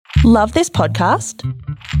Love this podcast?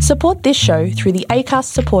 Support this show through the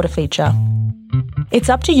Acast supporter feature. It's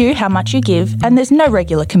up to you how much you give, and there's no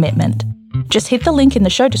regular commitment. Just hit the link in the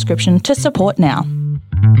show description to support now.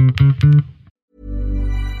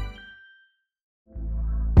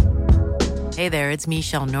 Hey there, it's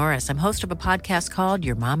Michelle Norris. I'm host of a podcast called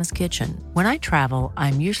Your Mama's Kitchen. When I travel,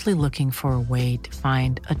 I'm usually looking for a way to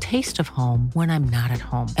find a taste of home when I'm not at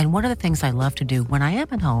home. And one of the things I love to do when I am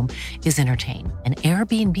at home is entertain. And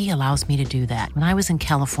Airbnb allows me to do that. When I was in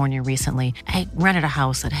California recently, I rented a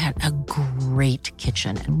house that had a great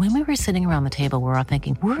kitchen. And when we were sitting around the table, we were all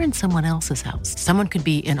thinking, we're in someone else's house. Someone could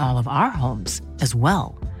be in all of our homes as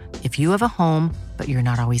well. If you have a home, but you're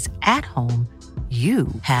not always at home, you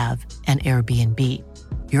have an Airbnb.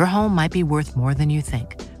 Your home might be worth more than you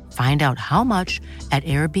think. Find out how much at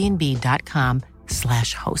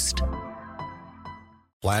airbnb.com/host.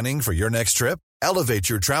 Planning for your next trip? Elevate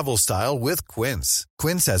your travel style with Quince.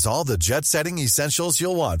 Quince has all the jet-setting essentials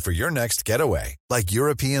you'll want for your next getaway, like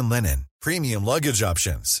European linen, premium luggage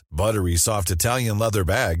options, buttery soft Italian leather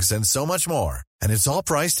bags, and so much more. And it's all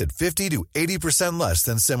priced at 50 to 80% less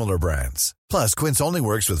than similar brands. Plus, Quince only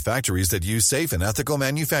works with factories that use safe and ethical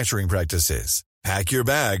manufacturing practices. Pack your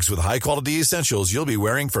bags with high-quality essentials you'll be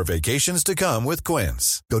wearing for vacations to come with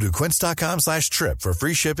Quince. Go to quince.com/trip for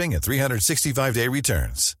free shipping and 365-day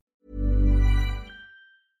returns.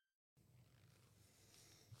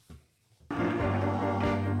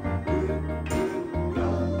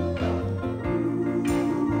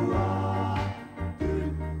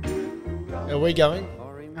 Are we going?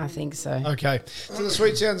 I think so. Okay. To the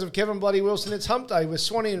sweet sounds of Kevin Bloody Wilson, it's Hump Day with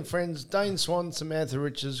Swanee and friends, Dane Swan, Samantha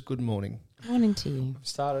Riches. Good morning. Morning to you.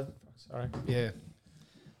 Started. Sorry. Yeah.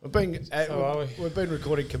 We've been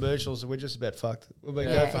recording commercials and we're just about fucked. We've been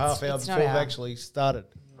going for half hour before we've actually started.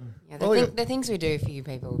 Yeah, the things we do for you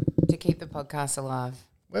people to keep the podcast alive.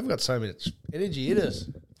 We've got so much energy in us.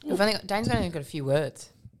 Dane's only got a few words.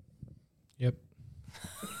 Yep.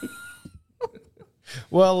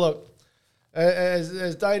 Well, look,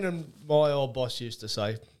 as Dane and my old boss used to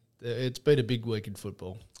say, it's been a big week in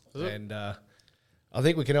football. And I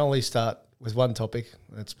think we can only start with one topic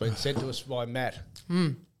that's been sent to us by Matt.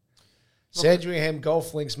 Sandringham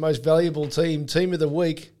Golf Link's most valuable team of the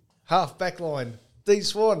week, half backline, D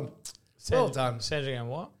Swan. Well done. Sandringham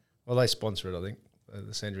what? Well, they sponsor it, I think.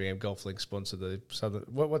 The Sandringham Golf Link sponsor the Southern.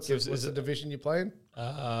 What's the division you play in?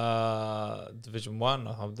 Division 1,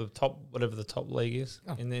 the top, whatever the top league is.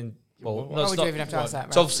 And then, would you even have to ask that?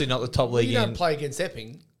 It's obviously not the top league. You don't play against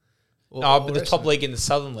Epping. But the top league in the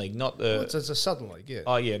Southern League, not the. It's a Southern League, yeah.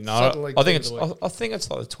 Oh yeah, no. I think it's like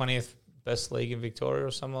the 20th best league in Victoria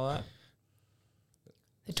or something like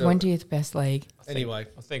that. The 20th best league. Anyway,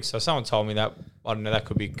 I think so. Someone told me that. I don't know. That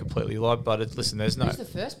could be completely lie, but listen, there's no. Who's the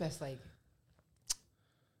first best league?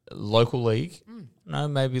 Local league. No,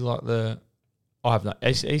 maybe like the. I have no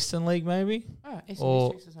Eastern League, maybe. Oh, Eastern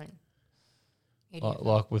Districts or something.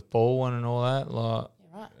 Like with Baldwin and all that, like.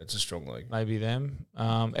 Right. it's a strong league. Maybe them.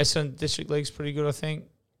 Essendon District League's pretty good, I think.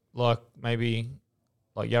 Like maybe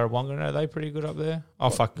like Yarrawonga, are they pretty good up there? I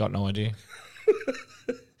fucking got no idea.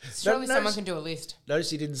 Surely someone can do a list. Notice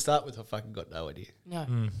he didn't start with I fucking got no idea. No.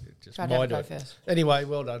 Just Try mind to it. go first. Anyway,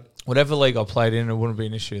 well done. Whatever league I played in, it wouldn't be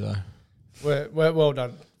an issue though. We're well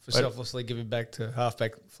done for selflessly giving back to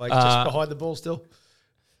halfback flank just behind the ball still.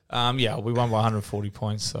 Yeah, we won by 140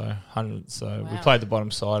 points, so 100. So we played the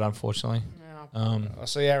bottom side, unfortunately. I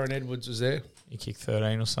see Aaron Edwards was there. He kicked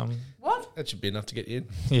 13 or something. What? That should be enough to get you in.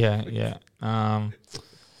 Yeah.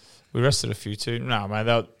 We rested a few too. No,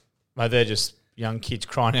 mate, they're just young kids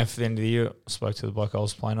crying out for the end of the year. I spoke to the bloke I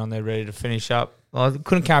was playing on. They're ready to finish up. Well,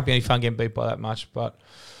 can't be any fun getting beat by that much, but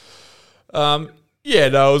yeah,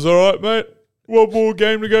 no, it was all right, mate. One more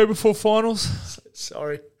game to go before finals.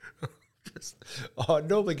 Sorry. I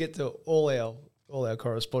normally get to all our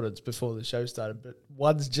correspondence before the show started, but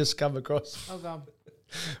one's just come across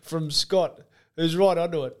from Scott, who's right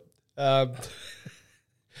onto it.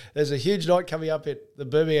 There's a huge night coming up at the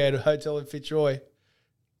Birmingham Hotel in Fitzroy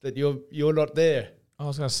that you're not there. I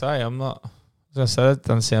was going to say, I'm not. I was going to say, that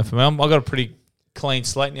doesn't sound familiar. I got a pretty clean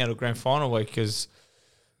slate now to grand final week because...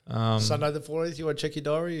 Sunday the 14th, you want to check your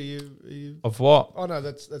diary? Are you Of what? Oh, no,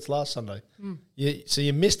 that's last Sunday. So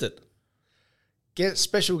you missed it.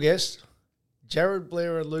 Special guest, Jared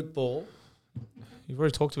Blair and Luke Ball. You've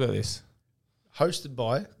already talked about this. Hosted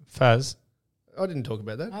by... Faz. I didn't talk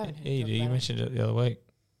about that. Yeah, you did. You mentioned it the other week.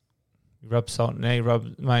 You rub salt in there.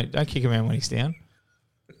 Mate, don't kick him out when he's down.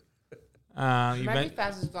 Maybe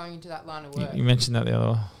Faz is going into that line of work. You mentioned that the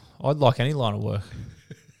other. I'd like any line of work.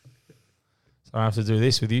 So I don't have to do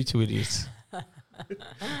this with you two idiots. We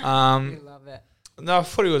love it. No,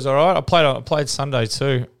 footy was all right. I played Sunday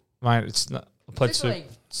too, mate. I played Super Super. League.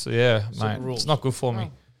 So yeah, mate. It's not good for me.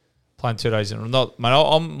 Playing 2 days in a row. Not, mate.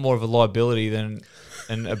 I'm more of a liability than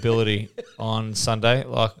an ability on Sunday.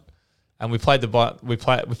 Like, and we played the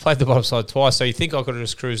bottom side twice. So you think I could have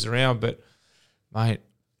just cruised around, but mate,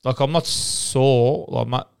 like I'm not sore.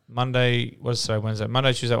 Like Monday, Wednesday,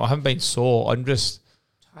 Monday, Tuesday. I haven't been sore. I'm just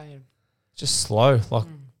Tired. just slow. Like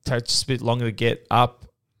takes just a bit longer to get up.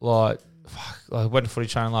 Like, fuck, I went to footy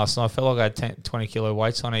training last night. I felt like I had 20 kilo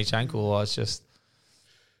weights on each ankle. Like, it's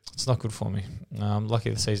not good for me. I'm lucky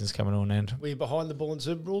the season's coming to an end. Were you behind the ball in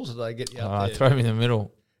Super Bowls, or did they get you up there? Throw me in the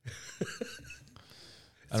middle.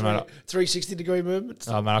 And 360-degree movements?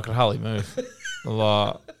 Oh, man, I could hardly move.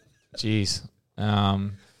 Like, jeez.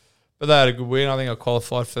 But they had a good win. I think I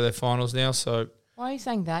qualified for their finals now. So Why are you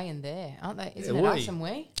saying they and there? Aren't they? Isn't it we. us and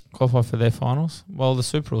we? qualified for their finals. Well, the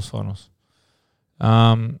Super Rules finals.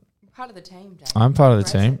 Part of the team, Dave. I'm part of the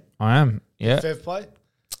Impressive. team. I am. Yeah. Fev play?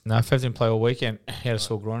 No, Fev didn't play all weekend. He had a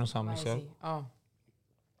sore groin or something. So Lazy. Oh.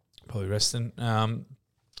 probably resting. No,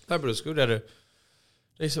 but it was good. Had a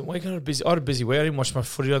decent week. I had a busy week. I didn't watch my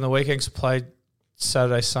footy on the weekends. Played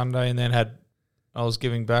Saturday, Sunday, and then I was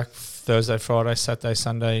giving back Thursday, Friday, Saturday,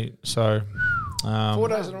 Sunday. So 4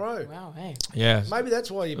 days in a row. Wow, hey. yeah. Maybe that's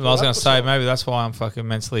why you. I was going to say maybe that's why I'm fucking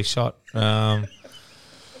mentally shot. You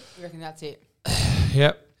reckon that's it?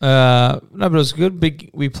 Yep. No, but it was good.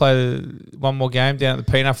 We played one more game down at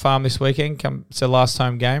the Peanut Farm this weekend. It's the last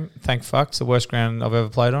home game. Thank fuck. It's the worst ground I've ever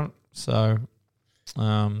played on. So,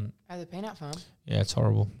 Oh, the peanut farm? yeah, it's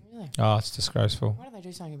horrible. Really? Oh, it's disgraceful. Why don't they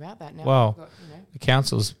do something about that now? Well, We've got, the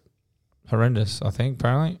council's horrendous, I think,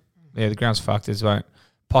 apparently. Yeah, the ground's fucked. There's like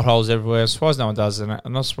potholes everywhere. I'm surprised no one does it.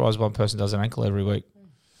 I'm not surprised one person does an ankle every week.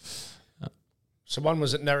 So one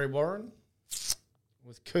was at Narry Warren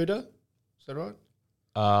with Cuda. Is that right?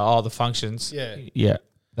 The functions. Yeah. Yeah.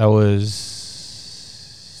 That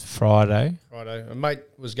was Friday. Righto. A mate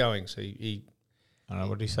was going, so he I don't know,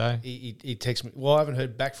 what did he say? he texted me. Well, I haven't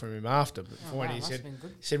heard back from him after, but before he must said, have been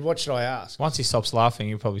good. he said, "What should I ask?" Once he stops laughing,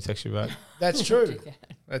 he'll probably text you back. That's true.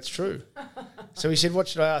 That's true. So he said, "What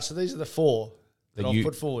should I ask?" So these are the four that I've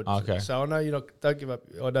put forward. Okay. So I know you don't give up.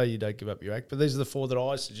 I know you don't give up your act, but these are the four that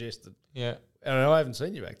I suggested. Yeah. And I haven't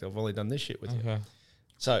seen your act. I've only done this shit with you. Okay.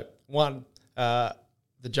 So one, the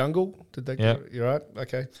jungle. Did they? Yep. You're right.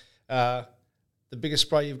 Okay. The biggest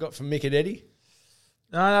spray you've got from Mick and Eddie.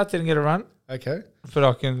 No, that didn't get a run. Okay. But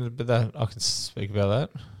I can speak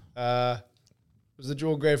about that. Was the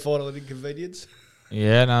draw grand final an inconvenience?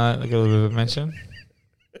 Yeah, no, I got a little bit of a mention.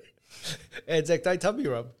 Anzac Day tummy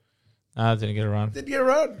rub. No, I didn't get a run. Didn't get a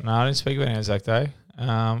run. No, I didn't speak about Anzac Day. So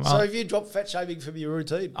have you dropped fat shaving from your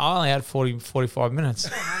routine? I only had 45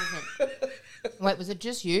 minutes. Wait, was it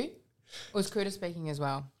just you? Or was Kuda speaking as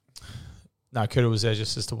well? No, Kuda was there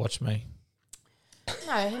just to watch me.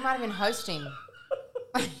 No, he might have been hosting.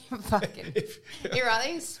 Fucking. You're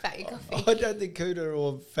right, you spat your coffee. I don't think Cuda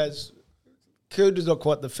or Faz. Cuda's not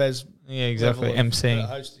quite the Faz. Yeah, exactly. level of, MCing.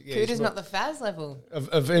 hosting. Yeah, Kuda's he's not the Faz level. of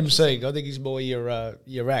MCing. I think he's more your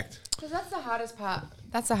act. Because that's the hardest part.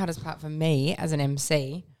 That's the hardest part for me as an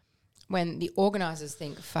MC. When the organisers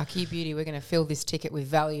think, fuck you, beauty, we're going to fill this ticket with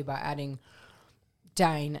value by adding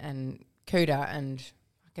Dane and Kuda and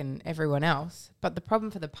fucking everyone else. But the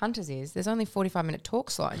problem for the punters is there's only 45-minute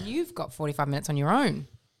talk slot and you've got 45 minutes on your own.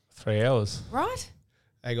 3 hours. Right?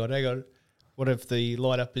 Hang on. What if the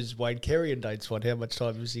lineup is Wayne Carey and Dane Swan? How much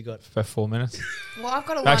time has he got? About 4 minutes. Well, I've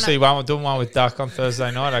got to line Actually, up. we're doing one with Duck on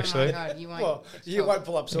Thursday night, actually. Oh my God, you won't. Well, you won't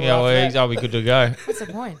pull up. So Yeah, well, I'll be good to go. What's the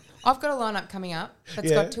point? I've got a lineup coming up that's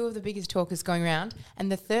Yeah. got two of the biggest talkers going around,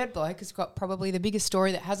 and the third bloke has got probably the biggest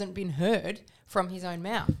story that hasn't been heard from his own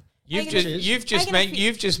mouth. You've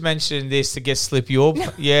gonna just mentioned this to get slip your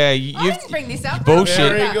yeah. I You've didn't bring this up. bullshit.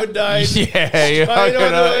 Very good, Dane. Yeah, you're Straight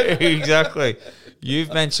not onto gonna, exactly.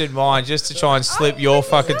 You've mentioned mine just to try and slip your bring this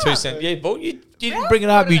fucking 2 up. cents. Yeah, but you didn't Ralph bring it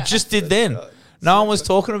up. brought it You up. just did then. No one was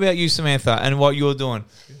talking about you, Samantha, and what you're doing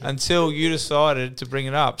until you decided to bring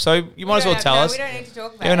it up. So you might as well tell us. We don't need to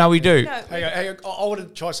talk about Yeah, it. no, we do. No, Hang on. I want to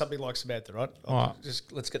try something like Samantha, right? All right.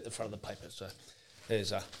 Just let's get the front of the paper. So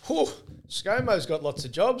there's ScoMo's got lots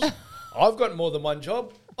of jobs. I've got more than one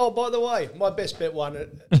job. Oh, by the way, my best bet won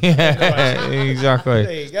it. Yeah, exactly.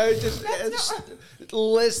 There you go. Just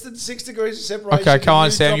less than 6 degrees of separation. Okay, come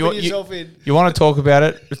on, Sam. dropping yourself in. You want to talk about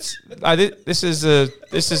it? This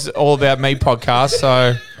is all about me podcast.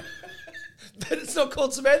 So But it's not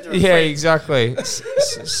called Samantha. and yeah, Friends. exactly.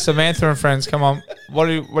 Samantha and friends, come on. What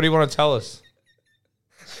do you want to tell us?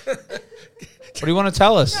 What do you want to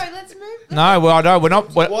tell us? no, let's move. No, well, I don't. We're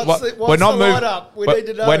not. We're What's not the moving. lineup? We need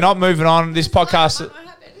to know. We're not moving on. This podcast. What happened?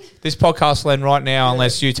 This podcast will end right now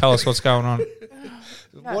unless you tell us what's going on.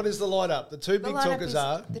 What is the lineup? The two big talkers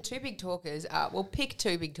are the two big talkers are. We'll pick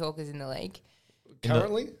two big talkers in the league.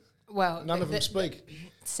 currently. Well, None of them speak.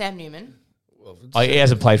 Sam Newman. He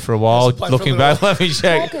hasn't played for a while. Hasn't played for Looking a back, little let me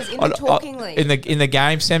check. Talkers in the talking league. In the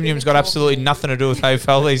game, Sam Newman's got absolutely nothing to do with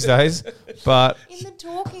AFL these days. But In the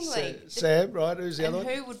talking league. Sam, right? Who's the And other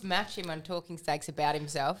one? who would match him on talking stakes about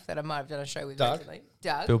himself that I might have done a show with Doug. recently?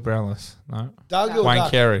 Doug. Bill Brownless, no. Doug or Wayne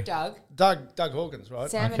Doug? Carey. Doug. Hawkins,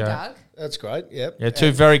 right? Sam Okay. and Doug. That's great. Yep. Yeah,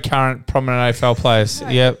 two very current, prominent AFL players.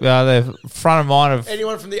 Yep, they're front of mind of.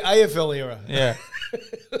 Anyone from the AFL era? Yeah.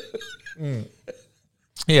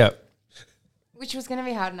 Yeah. Which was going to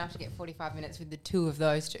be hard enough to get 45 minutes with the two of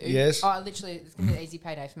those two. Yes. Oh, literally, it's going to be an easy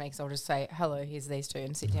payday for me because I'll just say, hello, here's these two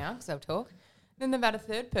and sit down because they'll talk. Then they've had a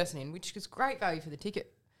third person in, which is great value for the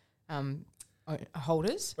ticket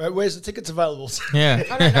holders. Where's the tickets available? Yeah.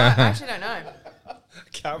 I don't know. I actually don't know.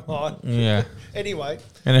 Come on. Yeah. Anyway.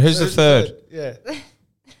 And who's the third? Yeah.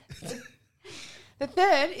 The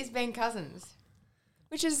third is Ben Cousins,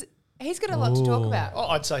 which is, he's got a lot to talk about. Oh,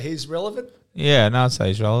 I'd say he's relevant. Yeah, no, I'd say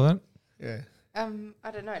he's relevant. Yeah. I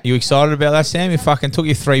don't know. You excited about that, Sam? You fucking took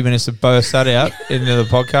you 3 minutes to burst that out into the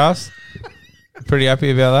podcast. Pretty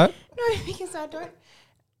happy about that? No, because I don't.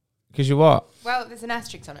 Because you what? Well, there's an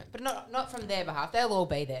asterisk on it, but not from their behalf. They'll all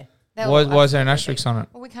be there. Why is there an asterisk on it?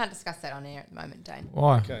 Well, we can't discuss that on air at the moment, Dane.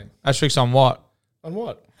 Why? Okay. Asterisk on what? On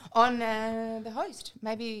what? On the host.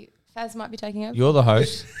 Maybe Faz might be taking over. You're the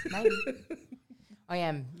host. Maybe. I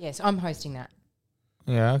am. Yes, I'm hosting that.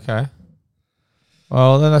 Yeah, okay.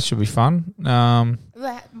 Well, then that should be fun.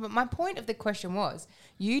 But my point of the question was,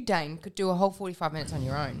 you, Dane, could do a whole 45 minutes on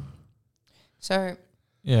your own. So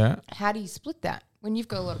Yeah. how do you split that? When you've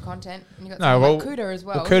got a lot of content and you've got No, someone well, like Kuda as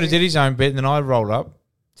well. Well, Kuda did his own bit, and then I rolled up.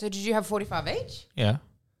 So did you have 45 each? Yeah.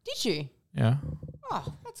 Did you? Yeah.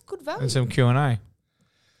 Oh, that's good value. And some Q&A.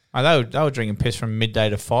 Oh, they were drinking piss from midday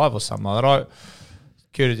to 5 or something like that.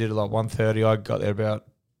 Kuda did like 1:30. I got there about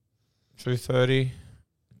 2:30,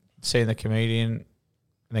 seeing the comedian, and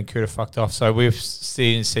then Kuda fucked off. So he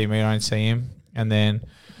didn't see me, I didn't see him. And then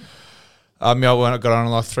I got on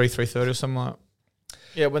like 3:30 or something like that.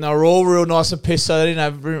 Yeah, when they were all real nice and pissed, so they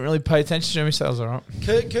didn't really pay attention to me, so that was all right.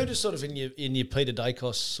 Kurt is sort of in your Peter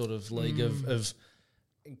Dacos sort of league of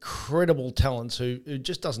incredible talents who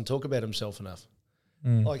just doesn't talk about himself enough.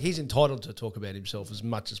 Like, he's entitled to talk about himself as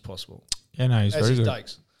much as possible. Yeah, no, he's as very his good.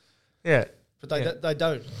 Dakes. Yeah. But they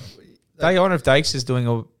don't. I wonder if Dakes is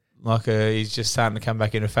doing he's just starting to come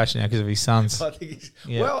back into fashion now because of his sons. I think he's,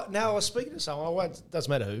 Yeah. Well, now I was speaking to someone, doesn't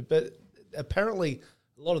matter who, but apparently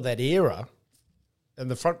a lot of that era and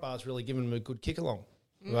the front bar's really given them a good kick along.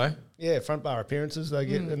 Right? Yeah, front bar appearances they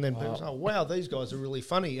get, and then people say, "Oh wow, these guys are really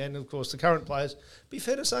funny." And of course, the current players. Be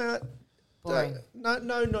fair to say, Boring. no,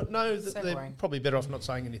 that So they're boring. probably better off not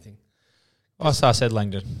saying anything. I said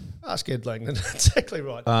Langdon. Ask Ed Langdon. Exactly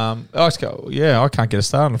right. I can't get a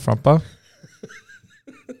start on the front bar.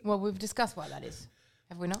 Well, we've discussed why that is.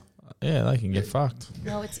 Have we not? Yeah, they can get fucked.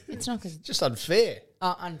 No, it's not because Just unfair.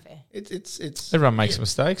 unfair. It's Everyone makes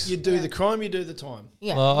mistakes. you do the crime, you do the time.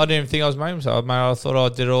 Yeah. Well, I didn't even think I was making myself. Mate, I thought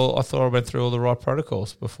I went through all the right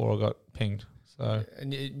protocols before I got pinged. So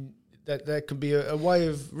And that could be a way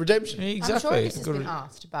of redemption. exactly. I'm sure this It's has good. been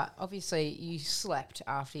asked, but obviously you slept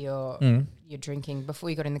after your drinking before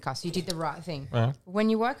you got in the car. So you did the right thing. Yeah. When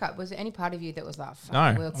you woke up, was there any part of you that was like, fuck,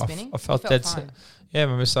 No, the world's spinning? I felt You dead. fine. Yeah,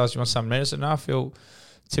 my massage, you want something minutes, and I feel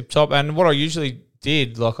tip top. And what I usually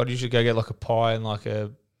did, like I'd usually go get like a pie and like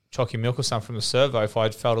a chalky milk or something from the servo if I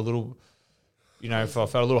felt a little, if I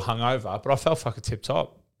felt a little hungover. But I felt fucking tip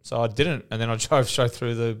top, so I didn't. And then I drove straight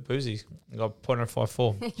through the boozies and got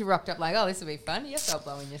 0.54. You rocked up like, oh, this will be fun. You felt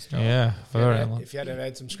blowing your straw. Yeah, very. If you had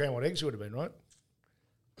had some scrambled eggs, it would have been right.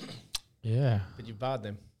 Yeah, But you barred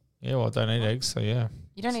them. yeah. Well, I don't eat eggs, so yeah.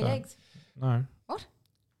 You don't eat So- eggs? No. What?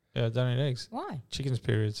 Yeah, I don't eat eggs. Why? Chickens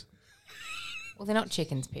periods. Well, they're not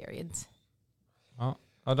chickens, periods. Oh,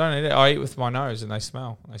 I don't eat it. I eat with my nose and they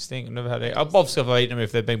smell. They stink. I've never had it. I've obviously eaten them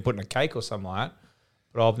if they've been put in a cake or something like that.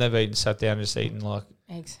 But I've never sat down and just eaten like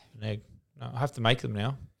Eggs. an egg. No, I have to make them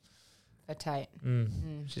now. For Tate.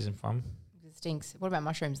 Which isn't fun. It stinks. What about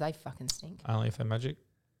mushrooms? They fucking stink. Only if they're magic.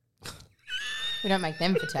 We don't make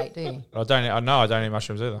them for Tate, do you? I don't eat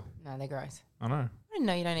mushrooms either. No, they're gross. I know. I didn't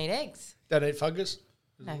know you don't eat eggs. Don't eat fungus.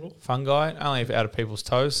 No. Fungi, only if out of people's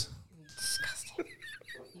toes. Disgusting.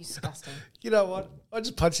 Disgusting. You know what? I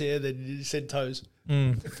just punched the air, then you said toes.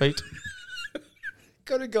 Feet.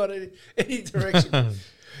 Could have gone any direction.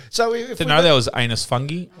 So if Didn't know there was anus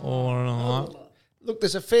fungi or anything like that. look,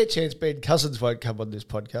 there's a fair chance Ben Cousins won't come on this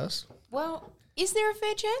podcast. Well, is there a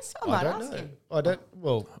fair chance? I I might don't ask know. him. I don't.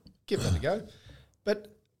 Well, give that a go. But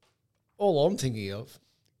all I'm thinking of,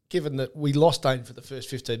 given that we lost Dane for the first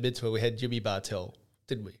 15 minutes where we had Jimmy Bartell,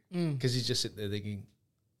 didn't we? Because he's just sitting there thinking,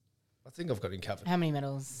 I think I've got him covered. How many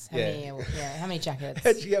medals? How many jackets?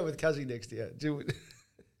 How'd you go with Cuzzy next to you?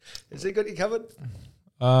 Has he got you covered?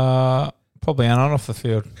 Probably on and off the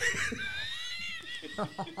field.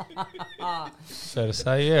 Fair to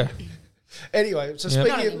say, yeah. Anyway, so Not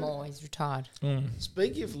speaking anymore. He's retired.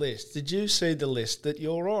 speaking of lists, did you see the list that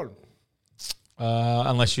you're on?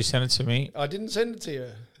 Unless you send it to me. I didn't send it to you.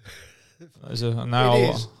 It It is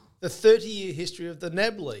the 30-year history of the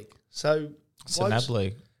NAB League. So It's a NAB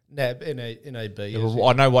league. NAB, NAB. Yeah, well,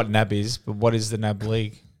 I know what NAB is, but what is the NAB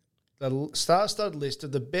league? The star-studded list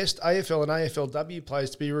of the best AFL and AFLW players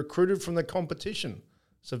to be recruited from the competition.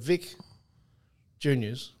 So Vic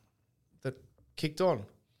Juniors that kicked on.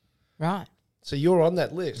 Right. So you're on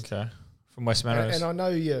that list. Okay, from West Meadows. And I know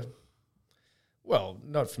you. Well,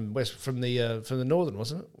 not from West, from the Northern,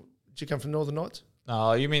 wasn't it? Did you come from Northern Knights?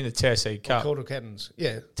 Oh, you mean the TSC Cup? Quarter Cannons.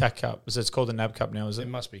 Yeah, TAC Cup. So it's called the NAB Cup now, is it it?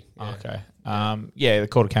 must be. Oh, Yeah. okay. Yeah, the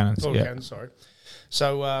Quarter Cannons. Quarter yeah. Cannons. Sorry.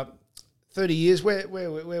 So 30 years. Where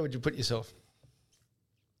would you put yourself?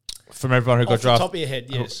 From everyone who got Off the drafted. top of your head,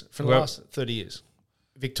 yes. From the last 30 years,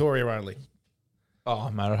 Victoria only. Oh,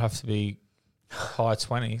 mate, I'd have to be high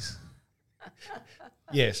 20s.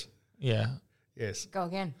 Yes. Yeah. Yes. Go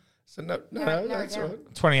again. So no, Narrow that's it down. all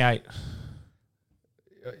right. 28,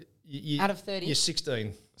 You, Out of 30? You're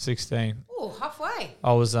 16. 16. Oh, halfway.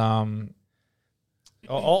 I was I'll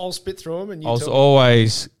spit through them and I was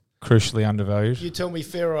always crucially undervalued. you tell me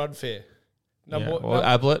fair or unfair.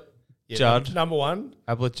 Ablett, Judd. Number one.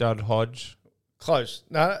 Ablett, Judd, Hodge. Close.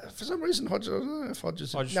 No, for some reason Hodges. I don't know if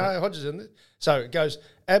Hodges. Hodges. No, Hodges in it. So it goes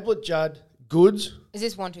Ablett, Judd, Goods. Is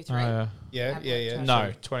this 1, 2, 3? Oh, Yeah, Ablett, yeah. Judd.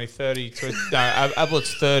 no, 20, 30. No,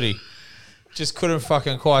 Ablett's 30. Just couldn't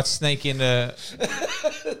fucking quite sneak into.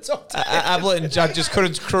 Ablett and Judd just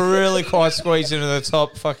couldn't really quite squeeze into the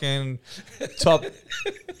top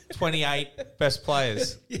 28 best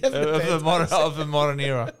players of the modern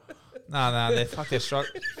era. No, they're struck.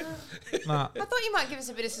 No. I thought you might give us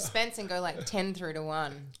a bit of suspense and go like 10 through to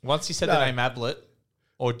 1. Once you said the name Ablett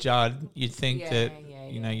or Judd, you'd think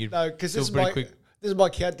you'd No, because feel this pretty quick. is my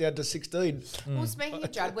countdown to 16. Well, speaking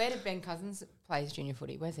of Judd, where did Ben Cousins play his junior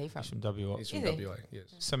footy? Where's he from? From WA. He's from Is he? WA, yes.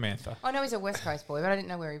 Samantha. I know he's a West Coast boy, but I didn't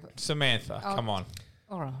know where he was. Samantha, Oh. come on.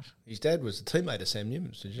 All right. His dad was a teammate of Sam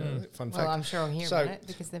Newman's. Did you know that? Fun fact. Well, I'm sure I'll hear So- about it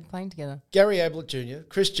because they're playing together. Gary Ablett Jr.,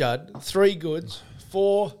 Chris Judd, 3 Goods,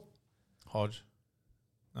 4. Hodge.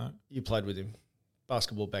 No. You played with him.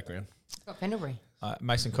 Basketball background. Scott Pendlebury.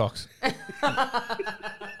 Mason Cox.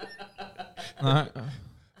 No.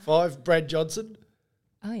 5, Brad Johnson.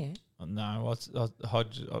 Oh, yeah. No, what's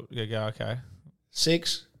Hodge? Yeah, go, okay.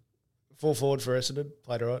 6, full forward for Essendon.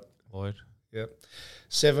 Played all right. Lloyd. Yep.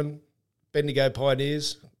 7, Bendigo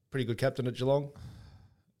Pioneers. Pretty good captain at Geelong.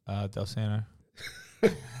 Dalsano.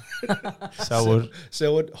 Selwood.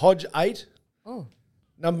 Selwood. Hodge, 8. Oh,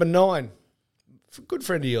 Number 9. Good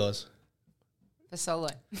friend of yours. for solo.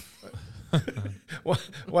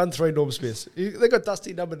 1, 3, Norm Smiths. They got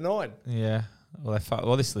Dusty number 9. Yeah.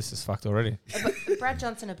 Well, this list is fucked already. But Brad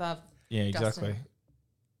Johnson above. Yeah, exactly. Dustin.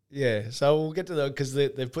 Yeah, so we'll get to that because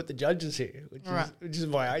they've put the judges here, Right. which is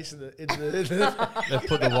my ace in the They've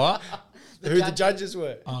put the what? who the judges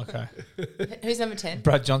were. Oh, okay. Who's number 10?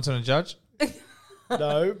 Brad Johnson and Judge.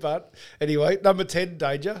 No, but anyway, number 10,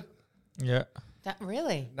 Danger. Yeah.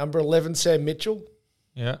 Really? Number 11, Sam Mitchell.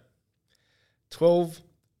 Yeah. 12,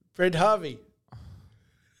 Fred Harvey.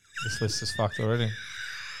 This list is fucked already.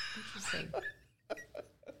 Interesting.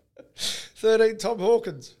 13, Tom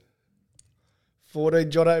Hawkins. 14,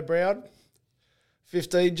 Jono Brown.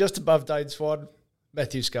 15, just above Dane Swan,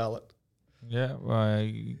 Matthew Scarlett. Yeah. Well,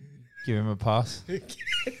 give him a pass.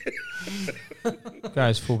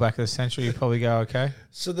 Goes fullback of the century. You probably go okay.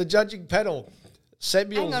 So the judging panel,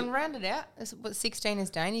 Samuels. Hang on, round it out. What, 16 is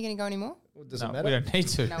Dane. You going to go any more? Doesn't No, matter. we don't need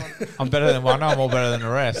to. No one. I'm better than one. I'm all better than the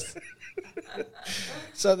rest.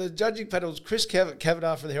 So the judging panel is Chris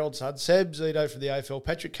Kavanagh from the Herald Sun, Sam Zito from the AFL,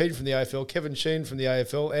 Patrick Keane from the AFL, Kevin Sheen from the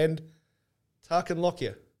AFL, and Tarkin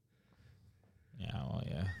Lockyer. Yeah. Well,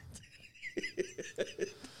 yeah.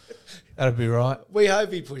 That'd be right. We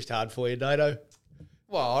hope he pushed hard for you, Nato.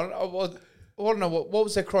 Well, I don't know what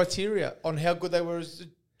was their criteria on how good they were as a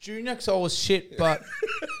junior. Because I was shit, but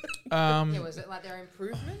Yeah, was it like their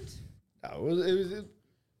improvement? No,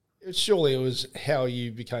 surely it was how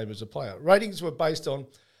you became as a player. Ratings were based on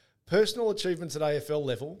personal achievements at AFL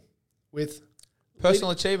level with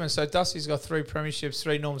personal achievements. So Dusty's got 3 premierships,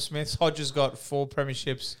 3 Norm Smiths. Hodges got 4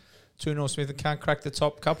 premierships, 2 North Smith and can't crack the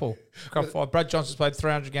top couple. Brad Johnson's played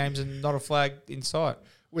 300 games and not a flag in sight.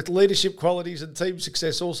 With leadership qualities and team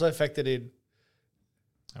success also factored in.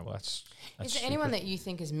 Oh, well, that's Is there anyone that you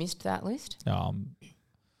think has missed that list? I'm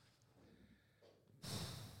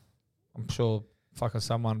sure fucking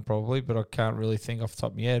someone probably, but I can't really think off the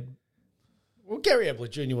top of my head. Well, Gary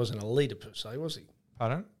Ablett Jr. wasn't a leader per se, was he?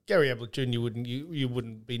 Pardon? Gary Ablett Jr. you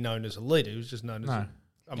wouldn't be known as a leader. He was just known as No. a Gary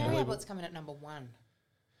unbelievable. Ablett's coming at number 1.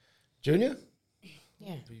 Junior?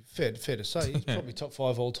 Yeah. Fair to say. He's probably top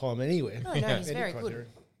 5 all time anywhere. No, he's very good.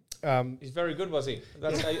 He's very good, was he?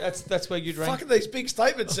 That's where you'd rank. Fucking these big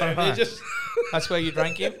statements, Sam. Right. They're just That's where you'd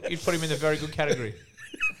rank him. You'd put him in the very good category.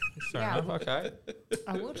 Fair Yeah. enough. Okay.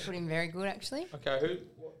 I would put him very good, actually. Okay. Who's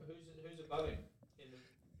above him?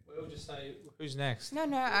 We'll just say who's next. No,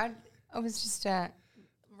 I was just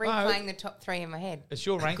replaying the top 3 in my head. It's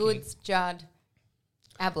your ranking. Goods, Judd,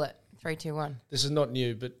 Ablett, 3, 2, 1. this is not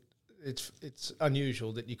new, but it's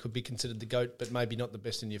unusual that you could be considered the GOAT, but maybe not the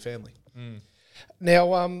best in your family.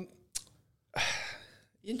 Now, you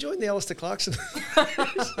enjoying the Alistair Clarkson?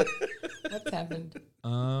 What's happened?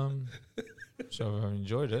 So I've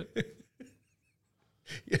enjoyed it.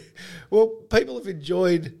 Well, people have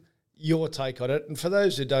enjoyed your take on it, and for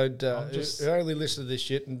those who don't, just- who only listen to this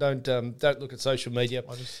shit and don't look at social media,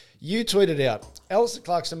 you tweeted out, Alistair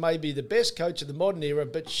Clarkson may be the best coach of the modern era,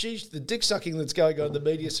 but sheesh, the dick sucking that's going on in the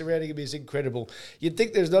media surrounding him is incredible. You'd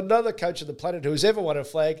think there's not another coach on the planet who has ever won a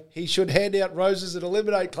flag. He should hand out roses and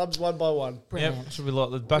eliminate clubs one by one. Brilliant. Yep, should be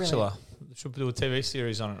like The Bachelor. Should do a TV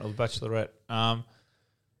series on it, or The Bachelorette.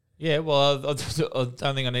 Yeah, well, I don't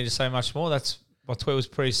think I need to say much more. My tweet was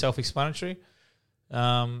pretty self-explanatory.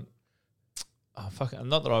 Not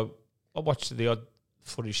that I watched the odd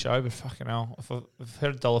footy show, but fucking hell, if I've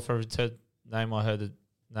heard a dollar for every name I heard the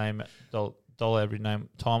name, dollar every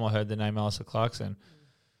time I heard the name Alistair Clarkson.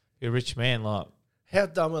 You're a rich man, like. How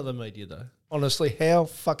dumb are the media, though? Honestly, how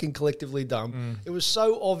fucking collectively dumb. It was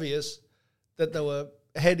so obvious that they were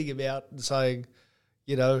handing him out and saying,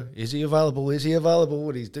 you know, is he available? Is he available?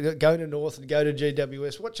 And he's going to North and go to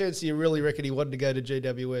GWS. What chance do you really reckon he wanted to go to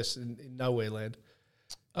GWS in nowhere land?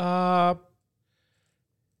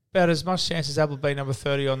 About as much chance as Apple being number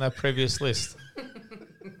 30 on that previous list.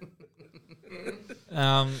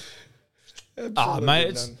 Mate,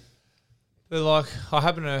 it's like I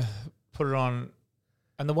happened to put it on,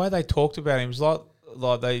 and the way they talked about him was like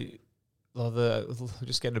they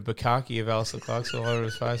just getting a bukkake of Alistair Clarkson all over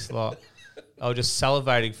his face, like they were just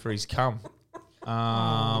salivating for his cum.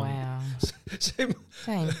 Wow. Same.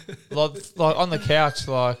 like on the couch,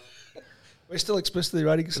 like. We're still explicitly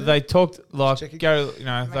rating. They talked like Checking. Gary, you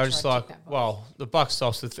know, they're just like, well, the buck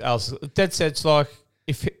stops with Alistair. Dead set. It's like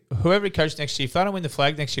if whoever he coaches next year, if they don't win the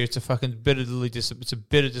flag next year, it's a fucking it's a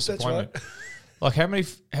bitter disappointment. Right. Like how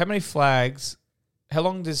many flags? How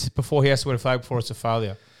long does before he has to win a flag before it's a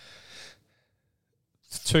failure?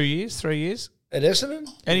 2 years, 3 years. At Essendon,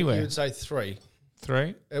 Anywhere. you would say 3.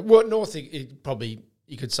 3. Well, North,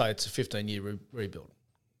 you could say it's a 15-year rebuild.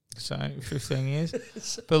 So 15 years.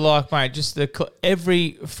 But like, mate, just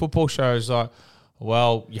every football show is like,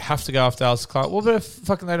 well, you have to go after Alistair Clark. Well, but if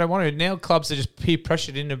fucking they don't want to. Now clubs are just peer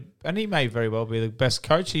pressured into, and he may very well be the best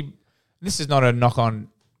coach. This is not a knock on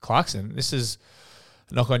Clarkson. This is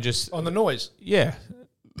a knock on just On the noise. Yeah,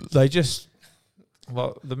 they just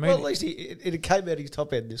the media. Well, at least it came out his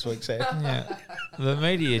top end this week, Sam. Yeah, the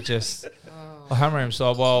media just hammer him.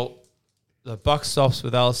 So well, the buck stops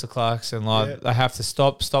with Alistair Clarkson. Like they have to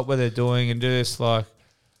stop what they're doing and do this. Like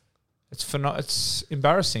it's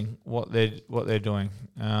embarrassing what they're doing.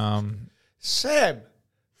 Sam,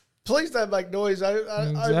 please don't make noise.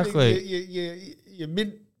 Exactly. Your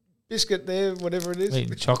mint biscuit there, whatever it is.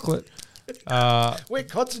 Eating chocolate. We're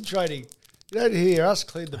concentrating. You don't hear us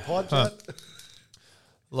clean the pipes out.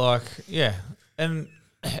 Like, yeah. And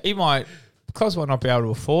clubs might not be able to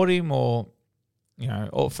afford him or, you know,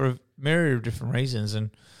 or for a myriad of different reasons. And,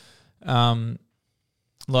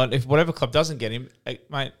 like, if whatever club doesn't get him,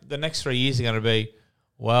 mate, the next 3 years are going to be,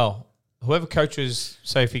 well, whoever coaches,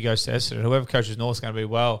 say if he goes to Essendon, whoever coaches North is going to be,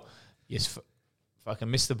 well, yes, fucking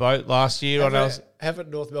missed the boat last year. Haven't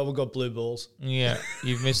North Melbourne got blue balls? Yeah,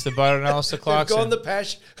 you've missed the boat on Alistair Clarkson. They've gone the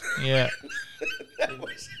pash. Yeah.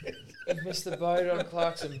 You've missed the boat on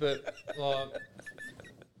Clarkson, but like,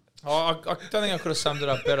 I don't think I could have summed it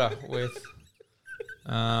up better with,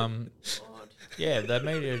 yeah, the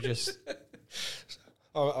media just.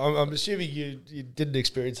 I'm assuming you didn't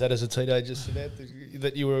experience that as a teenager, Samantha,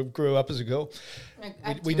 that you grew up as a girl.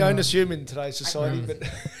 We don't assume in today's society, but.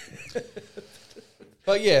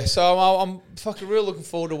 But yeah, so I'm fucking real looking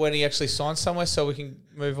forward to when he actually signs somewhere so we can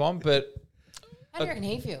move on. But How do you reckon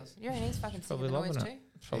he feels? You reckon he's fucking sick of the noise loving too?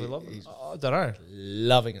 Probably loving it. He's I don't know.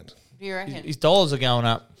 loving it. Do you reckon? His dollars are going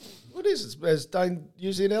up. What is it? As Dane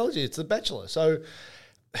used the analogy, it's The Bachelor. So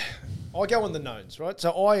I go on the knowns, right?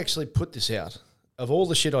 So I actually put this out of all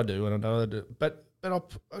the shit I do, and I know I do. But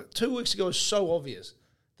 2 weeks ago, it was so obvious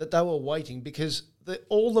that they were waiting because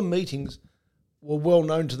all the meetings were well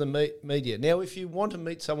known to the media. Now, if you want to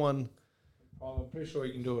meet someone, I'm pretty sure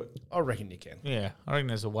you can do it. I reckon you can. Yeah, I reckon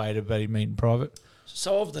there's a way to be meet in private.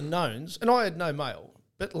 So of the knowns, and I had no mail,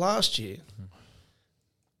 but last year,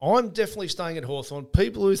 I'm definitely staying at Hawthorn.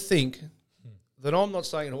 People who think that I'm not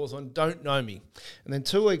staying at Hawthorn don't know me. And then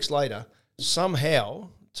 2 weeks later, somehow,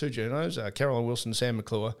 two journos, Caroline Wilson and Sam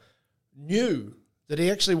McClure, knew that he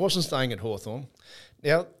actually wasn't staying at Hawthorn.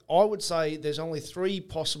 Now, I would say there's only three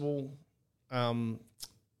possible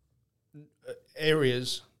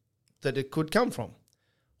areas that it could come from.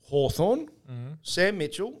 Hawthorn, Sam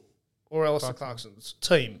Mitchell, or Alistair Clarkson's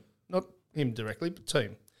team. Not him directly, but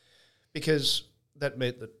team. Because that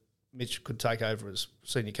meant that Mitch could take over as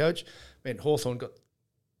senior coach. Meant Hawthorn got...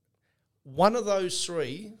 One of those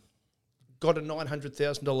three got a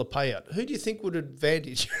 $900,000 payout. Who do you think would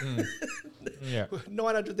advantage? Yeah.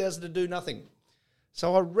 $900,000 to do nothing.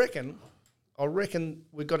 So I reckon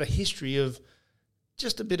we've got a history of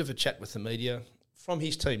just a bit of a chat with the media from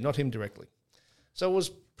his team, not him directly. So it was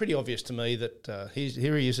pretty obvious to me that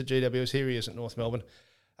here he is at GWS, here he is at North Melbourne.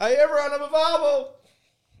 Hey, everyone, I'm available.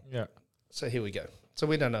 Yeah. So here we go. So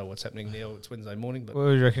we don't know what's happening now. It's Wednesday morning, but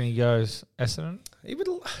Where do you reckon he goes? Essendon? he would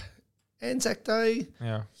Anzac Day,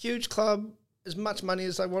 Yeah. huge club, as much money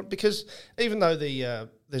as they want, because even though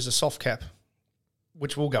there's a soft cap,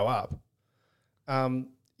 which will go up,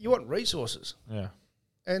 you want resources. Yeah.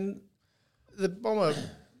 And the Bomber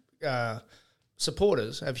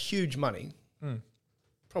supporters have huge money.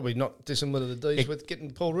 Probably not dissimilar to the D's with getting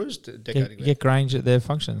Paul Roos decorating there. Get Grange at their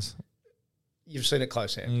functions. You've seen it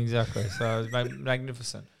close hand. Exactly. So it's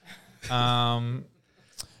magnificent.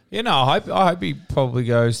 You know, I hope he probably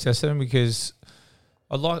goes to Essendon because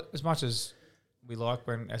I like, as much as we like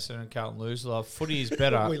when Essendon and Carlton lose, footy is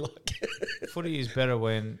better. We like Footy is better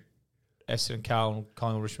when Essendon, Carlton,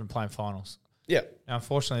 Collingwood, Richmond playing finals. Yeah. Now,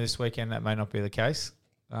 unfortunately, this weekend that may not be the case.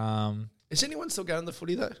 Is anyone still going to the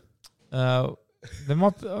footy though? I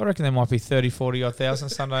reckon there might be 30, 40 odd thousand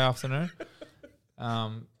Sunday afternoon.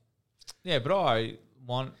 Yeah, but I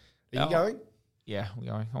want... Are you going? Yeah, we're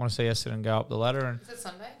going. I want to see Essendon go up the ladder. And Is it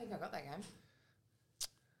Sunday? I think I got that game.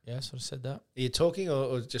 yeah, sort of said that. Are you talking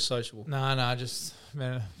or just sociable? No, just...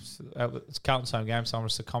 Man, it's Carlton's home game, so I'm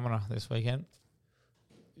just a commoner this weekend.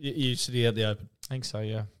 You sitting out the open? I think so,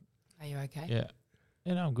 yeah. Are you okay? Yeah.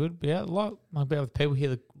 Yeah, no, I'm good. But yeah, might be able to people hear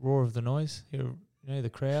the roar of the noise, hear the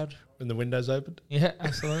crowd. When the window's opened? Yeah,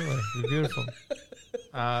 absolutely. It'd be beautiful.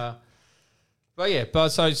 But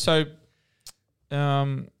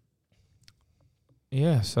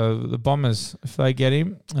yeah, so the Bombers, if they get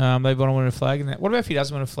him, they want to win a flag. What about if he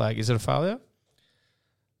doesn't win a flag? Is it a failure?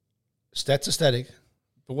 Stats are static,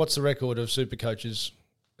 but what's the record of super coaches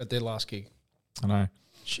at their last gig? I know.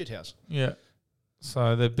 Shithouse. Yeah.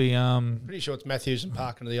 So there'd be Pretty sure it's Matthews and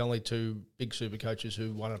Parkin are the only two big super coaches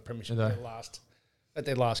who won a premiership at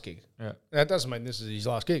their last gig. Yeah. Now, it doesn't mean this is his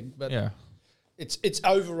last gig, but yeah. it's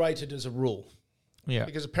overrated as a rule. Yeah.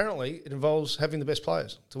 Because apparently it involves having the best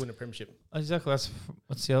players to win a premiership. Exactly.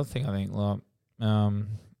 That's the other thing, I think.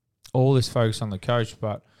 All this focus on the coach,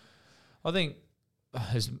 but I think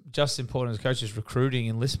as just important as coach is recruiting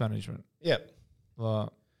and list management. Yeah.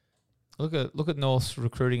 Look at North's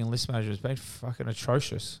recruiting and list management. It's been fucking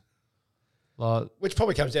atrocious. Which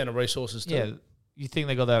probably comes down to resources too. Yeah. You think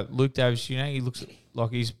they got that Luke Davis, he looks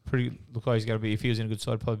like he's going to be, if he was in a good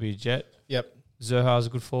side, probably be a Jet. Yep. Zerha's a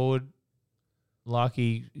good forward.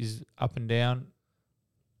 Larky is up and down.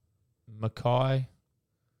 Mackay,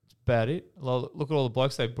 that's about it. Look at all the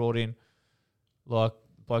blokes they brought in, like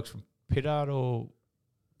blokes from Pittard or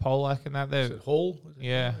Polak and that. Is it Hall?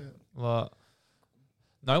 Yeah. Like,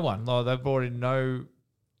 no one. Like, they've brought in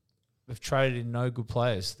they've traded in no good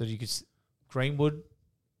players that you could. Greenwood,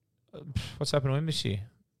 what's happened to him this year?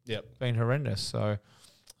 Yep. Been horrendous. So,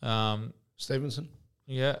 Stevenson?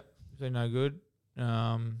 Yeah, been no good.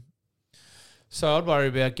 So I'd worry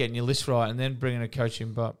about getting your list right and then bringing a coach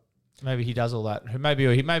in, but maybe he does all that.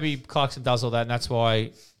 Maybe Clarkson does all that, and that's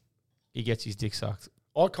why he gets his dick sucked.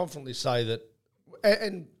 I confidently say that,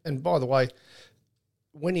 and by the way,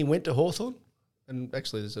 when he went to Hawthorn, and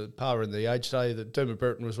actually there's a power in the age today that Dermot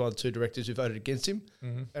Brereton was one of the two directors who voted against him.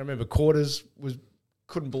 Mm-hmm. And I remember Quarters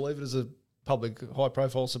couldn't believe it as a public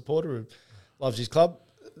high-profile supporter who loves his club.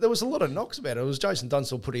 There was a lot of knocks about it. It was Jason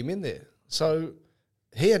Dunstall put him in there. So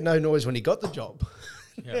he had no noise when he got the job.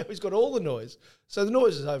 Now he's got all the noise. So the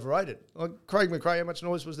noise is overrated. Like Craig McRae, how much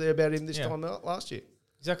noise was there about him this time last year?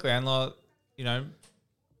 Exactly. And, like, you know,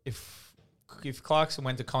 if Clarkson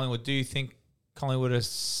went to Collingwood, do you think Collingwood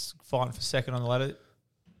is fighting for second on the ladder?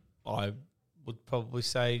 I would probably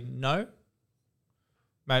say no.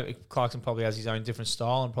 Maybe Clarkson probably has his own different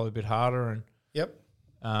style and probably a bit harder.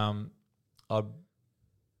 And I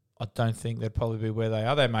don't think they'd probably be where they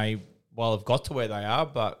are. They may well have got to where they are,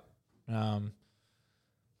 but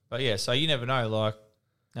yeah. So you never know.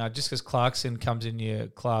 Like, just because Clarkson comes in your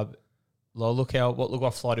club, look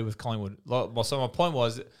what Fly did with Collingwood. So my point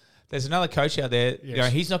was, there's another coach out there. Yes. You know,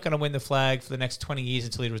 he's not going to win the flag for the next 20 years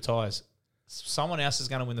until he retires. Someone else is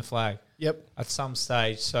going to win the flag. Yep. At some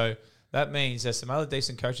stage. So that means there's some other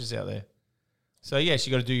decent coaches out there. So yes,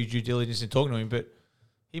 you got to do your due diligence in talking to him, but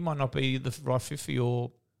he might not be the right fit for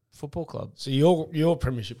your football club. So your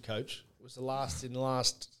premiership coach was in the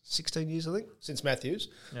last 16 years, I think, since Matthews.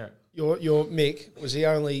 Yeah. Your Mick was the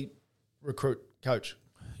only recruit coach.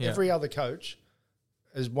 Yeah. Every other coach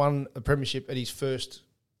has won a premiership at his first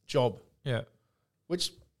job. Yeah.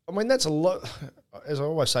 Which, I mean, that's a lot. As I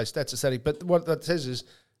always say, stats are static. But what that says is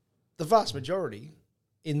the vast majority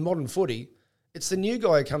in modern footy, it's the new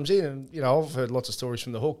guy who comes in. And, you know, I've heard lots of stories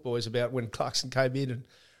from the Hawk boys about when Clarkson came in and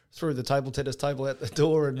threw the table tennis table out the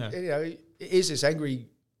door. And, you know, is this angry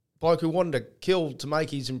bloke who wanted to kill to make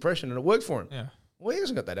his impression, and it worked for him. Yeah. Well, he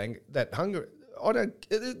hasn't got that hunger.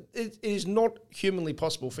 It is not humanly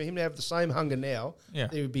possible for him to have the same hunger now. Yeah.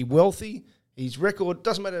 He would be wealthy. His record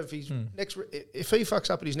doesn't matter if he's if he fucks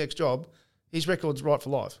up at his next job, his record's right for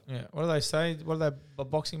life. Yeah. What do they say? What are they?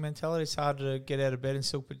 Boxing mentality. It's hard to get out of bed in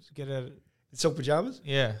silk pajamas.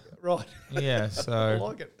 Yeah. Right. Yeah. So I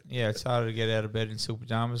like it. Yeah, it's harder to get out of bed in silk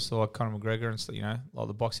pajamas. So like Conor McGregor and you know, like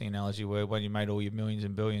the boxing analogy where when you made all your millions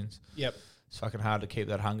and billions. Yep. It's fucking hard to keep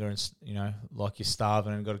that hunger and you know, like you're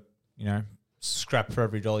starving and got to scrap for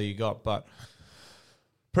every dollar you got. But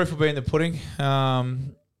proof will be in the pudding.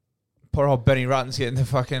 Poor old Benny Rutten's getting the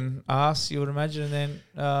fucking ass, you would imagine.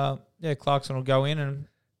 And then, Clarkson will go in and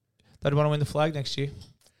they'd want to win the flag next year.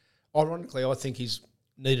 Ironically, I think he's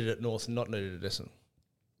needed at North and not needed at Essendon.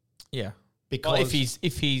 Yeah. Because well,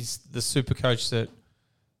 if he's the super coach that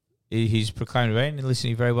he's proclaimed to be, and listen,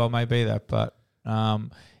 he very well may be that, but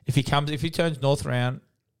if he turns North around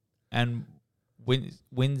and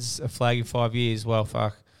wins a flag in 5 years, well,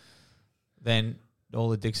 fuck, then all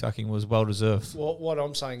the dick sucking was well deserved. Well, what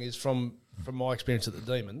I'm saying is from my experience at the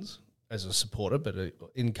Demons as a supporter, but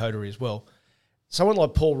in coterie as well, someone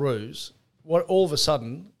like Paul Roos, all of a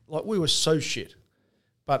sudden, like we were so shit,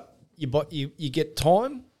 but you get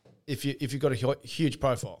time if you've got a huge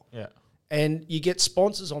profile, and you get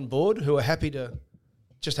sponsors on board who are happy to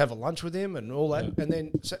just have a lunch with him and all that, and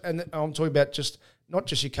then I'm talking about just not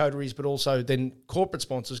just your coteries, but also then corporate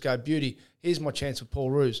sponsors go, beauty, here's my chance with Paul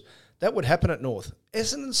Roos. That would happen at North.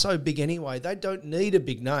 Essendon's so big anyway; they don't need a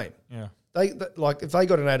big name. Yeah, they like if they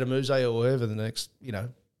got an Adam Uze or whoever the next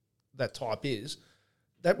that type is,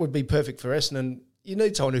 that would be perfect for Essendon. You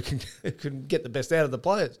need someone who can get the best out of the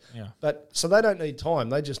players. Yeah. But so they don't need time;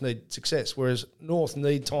 they just need success. Whereas North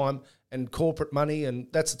need time and corporate money, and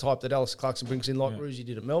that's the type that Alistair Clarkson brings in, like Roosie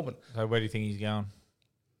did at Melbourne. So where do you think he's going?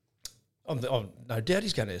 No doubt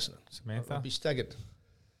he's going to Essendon. Samantha? I'd be staggered.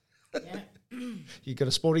 Yeah. You got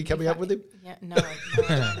a sporty coming up with him? Yeah, no, I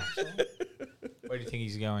don't actually. Where do you think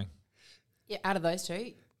he's going? Yeah, out of those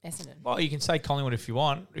two, Essendon. Well, you can say Collingwood if you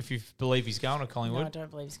want, if you believe he's going to Collingwood. No, I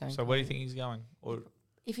don't believe he's going. So where do you think he's going? Or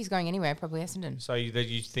if he's going anywhere, probably Essendon. So you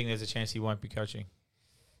think there's a chance he won't be coaching?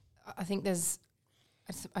 I think there's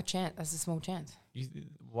a chance. There's a small chance.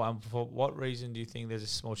 For what reason do you think there's a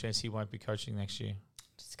small chance he won't be coaching next year?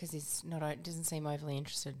 Just because he's not, doesn't seem overly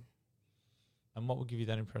interested. And what would give you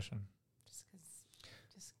that impression?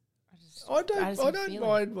 I don't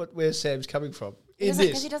mind where Sam's coming from. Because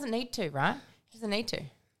he doesn't need to, right? He doesn't need to.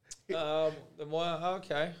 Then why?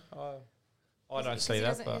 Okay. I don't see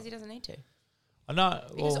that. Because he doesn't need to. I know.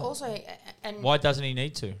 Because also, and why doesn't he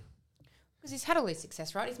need to? Because he's had all his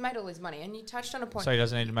success, right? He's made all his money, and you touched on a point. So he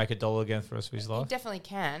doesn't need to make $1 again for the rest of his life? He definitely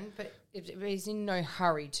can, but he's in no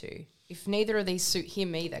hurry to. If neither of these suit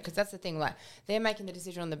him either, because that's the thing, like, they're making the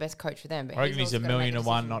decision on the best coach for them. But I reckon he's $1 million to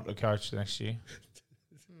one not to coach next year.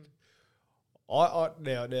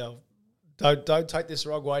 Now, don't take this the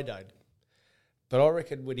wrong way, Dane. But I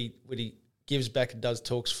reckon when he gives back and does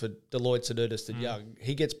talks for Deloitte and Ernst and Young,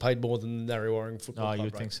 he gets paid more than the Narre Warring Football Club. Oh,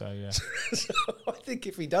 you'd think so, yeah. So I think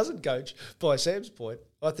if he doesn't coach, by Sam's point,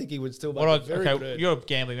 I think he would still make a very good earn. You're a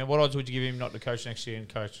gambling man. What odds would you give him not to coach next year and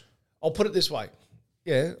coach? I'll put it this way.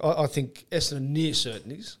 Yeah, I think Essendon near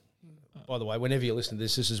certainties. by the way, whenever you listen to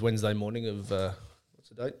this is Wednesday morning of what's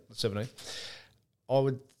the date? The 17th.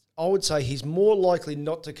 I would say he's more likely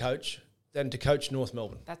not to coach than to coach North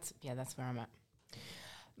Melbourne. That's where I'm at.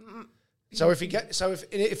 So if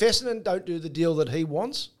Essendon don't do the deal that he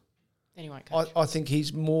wants, Then he won't coach. I think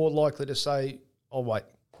he's more likely to say, "I'll wait."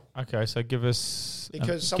 Okay, so give us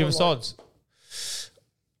Because odds.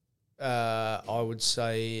 I would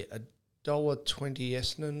say $1.20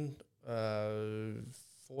 Essendon,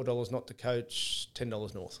 $4 not to coach,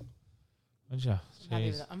 $10 North. Would you?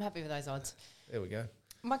 I'm happy with those odds. There we go.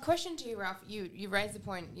 My question to you, Ralph, you raised the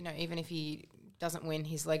point, even if he doesn't win,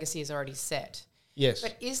 his legacy is already set. Yes.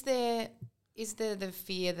 But is there the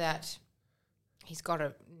fear that he's got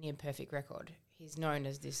a near perfect record? He's known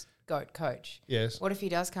as this GOAT coach. Yes. What if he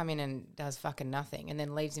does come in and does fucking nothing and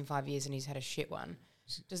then leaves in 5 years and he's had a shit one?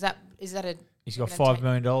 Is that a... He's got $5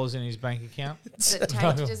 million in his bank account.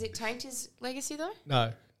 Does it taint his legacy though?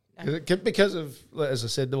 No. Because of, as I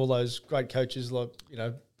said, all those great coaches like,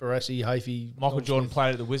 Barassi, Hafey. Michael Jordan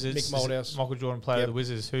played at the Wizards. Mick Moldhouse. Michael Jordan played at the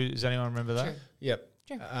Wizards. Does anyone remember that? True. Yep.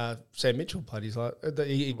 Sure. Sam Mitchell played his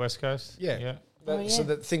West Coast. Yeah. So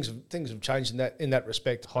that things have changed in that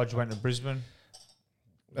respect. Hodge went to Brisbane.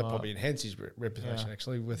 That probably enhanced his reputation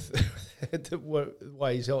actually with the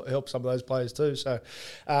way he's helped some of those players too. So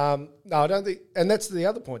no, I don't think, and that's the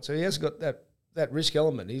other point. So he has got that risk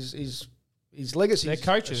element. His legacy. They're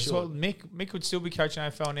coaches. Well, Mick would still be coaching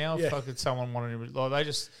AFL now if fucking someone wanted him. Like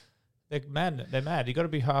they're mad. They're mad. You got to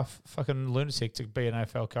be half fucking lunatic to be an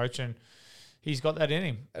AFL coach, and he's got that in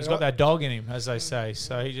him. He's got that dog in him, as they say.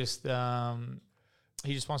 So he just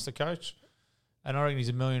wants to coach. And I reckon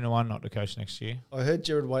he's $1 million to 1 not to coach next year. I heard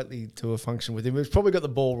Gerard Whateley to a function with him. He's probably got the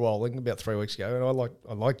ball rolling about 3 weeks ago, and I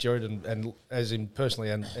like Gerard and as in personally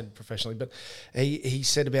and professionally. But he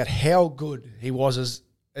said about how good he was as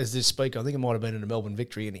this speaker. I think it might have been in a Melbourne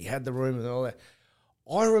Victory, and he had the room and all that.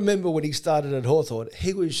 I remember when he started at Hawthorn,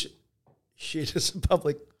 he was shit as a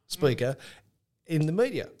public speaker in the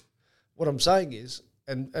media. What I'm saying is,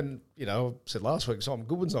 and I said last week, Simon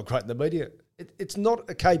Goodwin's not great in the media. It's not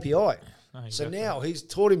a KPI. No, so now he's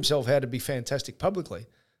taught himself how to be fantastic publicly.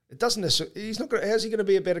 It doesn't necessarily. He's not. How's he going to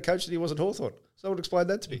be a better coach than he was at Hawthorn? So I would explain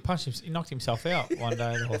that to me. He knocked himself out one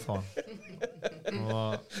day at Hawthorn.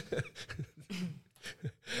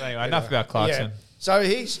 Anyway, enough about Clarkson. Yeah. So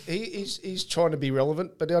he's trying to be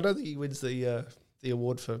relevant, but I don't think he wins the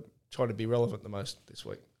award for trying to be relevant the most this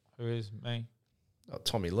week. Who is me? Oh,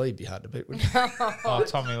 Tommy Lee be hard to beat, wouldn't he?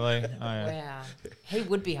 Tommy Lee. Oh, yeah. Wow. He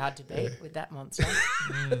would be hard to beat with that monster.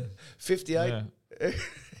 58. Yeah.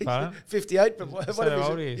 Pardon? 58, but what So if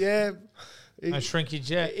old he is. Yeah. No shrinkage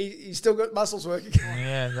yet. He's still got muscles working.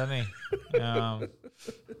 Yeah, doesn't he? That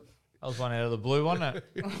was one out of the blue, wasn't it?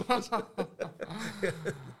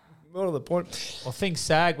 More to the point. Well, things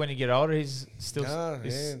sag when you get older. He's still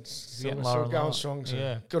It's getting still lower and going lower. strong. So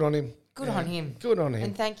Yeah. good on him. Good on him. Good on him.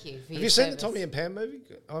 And thank you for Have your you seen the service. Tommy and Pam movie?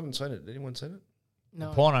 I haven't seen it. Anyone seen it?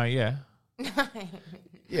 No. Porno, yeah.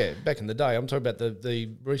 Yeah, back in the day. I'm talking about the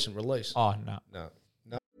recent release. Oh, no. No.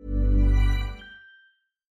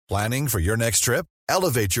 Planning for your next trip?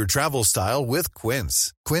 Elevate your travel style with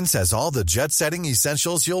Quince. Quince has all the jet-setting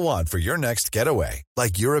essentials you'll want for your next getaway,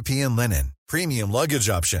 like European linen, premium luggage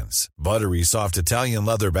options, buttery soft Italian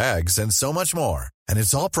leather bags, and so much more. And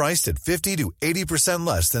it's all priced at 50 to 80%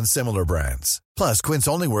 less than similar brands. Plus, Quince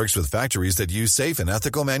only works with factories that use safe and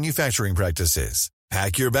ethical manufacturing practices.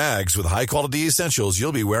 Pack your bags with high-quality essentials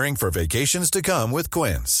you'll be wearing for vacations to come with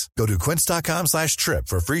Quince. Go to quince.com/trip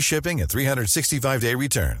for free shipping and 365-day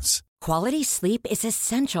returns. Quality sleep is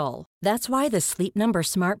essential. That's why the Sleep Number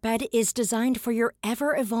Smart Bed is designed for your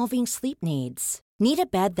ever-evolving sleep needs. Need a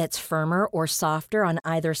bed that's firmer or softer on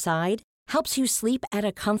either side? Helps you sleep at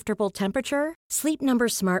a comfortable temperature? Sleep Number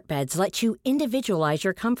Smart Beds let you individualize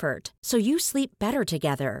your comfort so you sleep better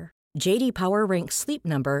together. J.D. Power ranks Sleep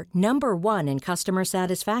Number number 1 in customer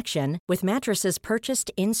satisfaction with mattresses purchased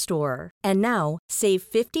in-store. And now, save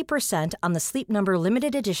 50% on the Sleep Number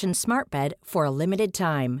Limited Edition Smart Bed for a limited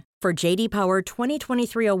time. For J.D. Power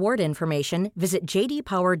 2023 award information, visit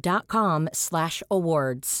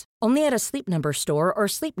jdpower.com/awards. Only at a Sleep Number store or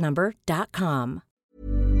sleepnumber.com.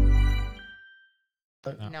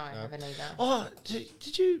 No, I haven't either. Oh,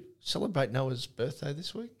 did you celebrate Noah's birthday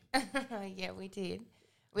this week? Yeah, we did.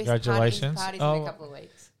 Congratulations. Parties in a couple of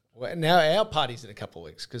weeks. Well, now our party's in a couple of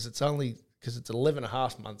weeks because it's 11 and a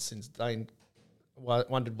half months since Dane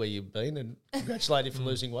wondered where you've been and congratulated for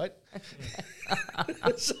losing weight.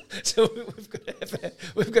 so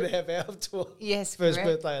we've got to have our Yes, first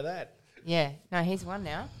correct. birthday of that. Yeah, no, he's won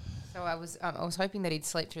now. So I was hoping that he'd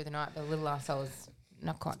sleep through the night, but a little asshole was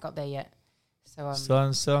not quite got there yet. So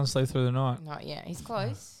Still on sleep through the night. not yet. He's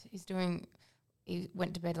close. He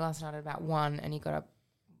went to bed last night at about 1 and he got up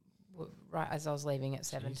right as I was leaving at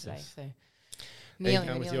 7 today. So How you nearly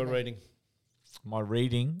going with your reading? My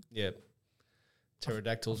reading. Yeah.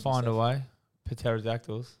 Pterodactyls. Find and a way.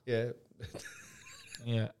 Pterodactyls. Yeah.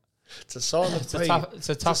 Yeah. It's a silent It's a P. tough. It's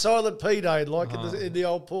a It's a tough. silent P day, like in the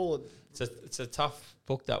old pool. It's a tough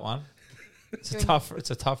book. That one. It's a Doing- tough. It's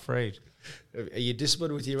a tough read. Are you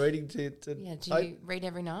disciplined with your reading? Yeah, do you read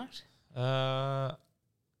every night?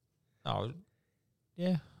 Oh,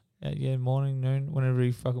 yeah. Morning, noon, whenever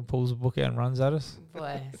he fucking pulls a book out and runs at us.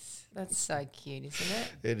 Bless. That's so cute, isn't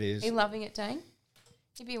it? It is. Are you loving it, Dane?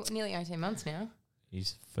 He'd be nearly 18 months now.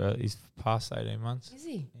 He's past 18 months. Is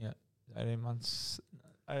he? Yeah, 18 months,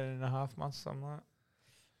 18.5 months, something like that.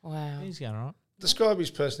 Wow. He's going all right. Describe his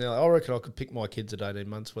personality. I reckon I could pick my kids at 18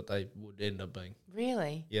 months what they would end up being.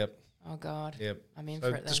 Really? Yep. Oh, God. Yep. I'm in So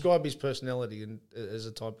for it then. describe his personality as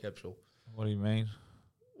a time capsule. What do you mean?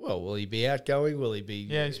 Well, will he be outgoing? Will he be?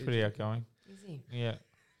 Yeah, he's pretty outgoing. Is he? Yeah.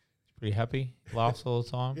 He's pretty happy. Laughs all the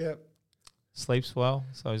time. Yeah. Sleeps well,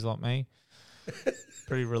 so he's like me.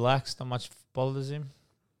 Pretty relaxed. Not much bothers him.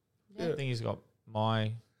 Yeah. I think he's got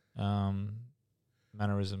my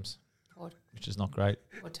mannerisms, Or, which is not great.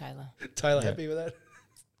 or Taylor. Taylor Yeah. happy with that?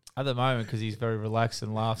 At the moment, because he's very relaxed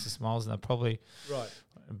and laughs and smiles, and they're probably Right.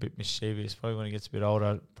 a bit mischievous. Probably when he gets a bit older,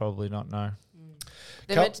 I'd probably not know.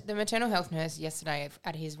 The maternal health nurse yesterday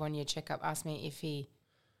at his 1 year checkup asked me if he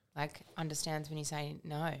understands when you say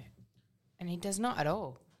no, and he does not at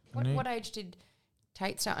all. What age did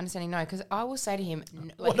Tate start understanding no? Because I will say to him,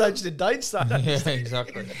 What age did Dane start? Yeah,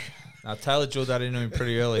 exactly. Now Taylor drilled that into him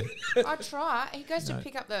pretty early. I try. He goes to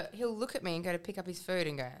pick up he'll look at me and go to pick up his food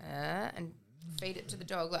and go and feed it to the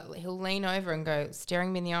dog. Like he'll lean over and go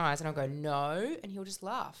staring me in the eyes, and I'll go no, and he'll just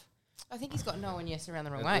laugh. I think he's got no and yes around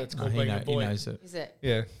the wrong way. That's No, called being a he boy. knows it. Is it?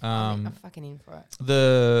 Yeah. I'm fucking in for it.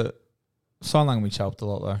 The sign language helped a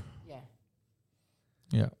lot, though. Yeah.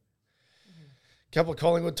 Yeah. Couple of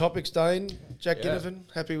Collingwood topics, Dane. Jack Yeah.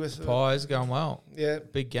 Ginnivan, happy with Pies going well. yeah,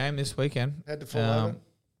 Big game this weekend. had to fall over.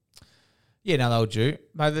 Yeah, no, they'll do.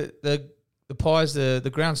 Mate, the Pies, the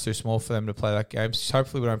ground's too small for them to play that game. So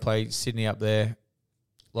hopefully we don't play Sydney up there.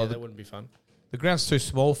 Yeah, that wouldn't be fun. The ground's too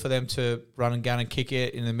small for them to run and gun and kick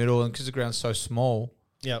it in the middle, and because the ground's so small,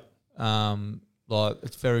 Yep.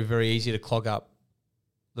 it's very, very easy to clog up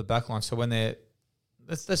the back line. So when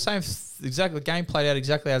it's the same exactly, the game played out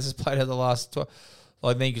exactly as it's played out the last.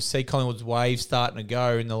 Then you could see Collingwood's wave starting to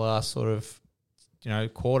go in the last sort of,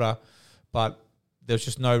 quarter, but there's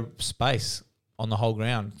just no space on the whole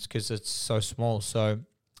ground because it's so small. So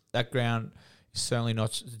that ground is certainly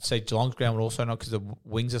not. Say Geelong's ground would also not because the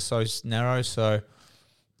wings are so narrow. So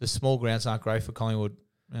the small grounds aren't great for Collingwood.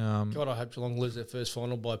 God, I hope Geelong lose their first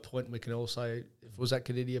final by a point. We can all say if it was at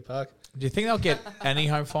Canidia Park. Do you think they'll get any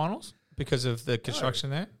home finals because of the construction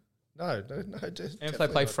there? No. And if they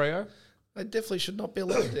play Freo? They definitely should not be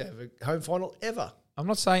allowed to have a home final ever. I'm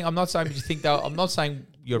not saying. But you think they'll? I'm not saying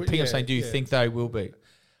your Well, opinion. I'm yeah, saying, do you yeah. think they will be?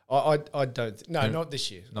 I don't. Yeah. Not this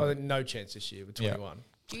year. No. I think no chance this year with 21.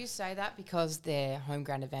 Do you say that because their home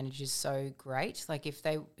ground advantage is so great? Like if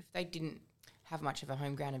they didn't have much of a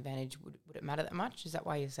home ground advantage, would it matter that much? Is that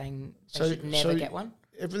why you're saying they should never get one?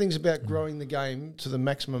 Everything's about growing the game to the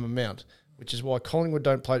maximum amount, which is why Collingwood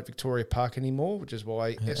don't play at Victoria Park anymore, which is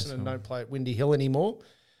why Essendon don't play at Windy Hill anymore.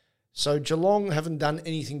 So Geelong haven't done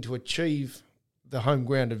anything to achieve the home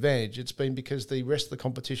ground advantage. It's been because the rest of the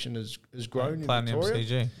competition has grown in Playing the Victoria.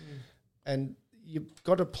 MCG. And you've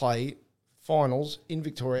got to play finals in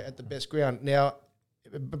Victoria at the best ground. Now,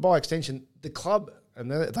 by extension, the club, and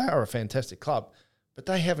they are a fantastic club, but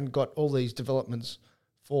they haven't got all these developments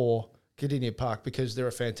for Cardinia Park because they're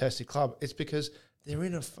a fantastic club. It's because they're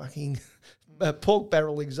in a fucking pork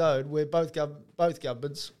barreling zone where both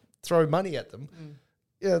governments throw money at them.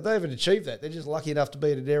 Yeah, they haven't achieved that. They're just lucky enough to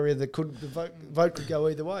be in an area that the vote could go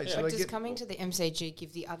either way. So But they does coming to the MCG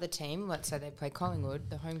give the other team, let's say they play Collingwood,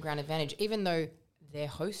 the home ground advantage, even though they're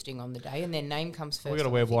hosting on the day and their name comes first? We got to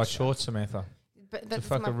on wear the white fixture? shorts, Samantha. But It's that's a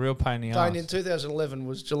fucking my- real pain in the Dane, in ass. 2011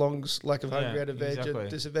 was Geelong's lack of home Yeah, ground advantage exactly. and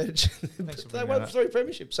disadvantage. Thanks for They bringing won that up. 3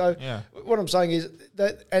 premierships. So Yeah. what I'm saying is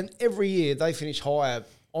that, and every year they finish higher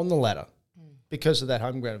on the ladder because of that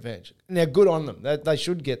home ground advantage. Now, good on them. They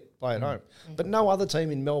should play at home. But no other team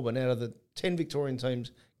in Melbourne out of the 10 Victorian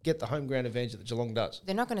teams get the home ground advantage that Geelong does.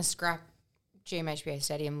 They're not going to scrap GMHBA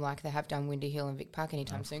Stadium like they have done Windy Hill and Vic Park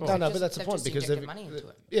anytime soon. No, but that's the they've point just because injected money into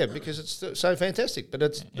it. yeah, because it's so fantastic. But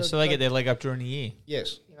it's So they get their leg up during the year.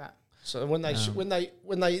 yes. You're right. So when they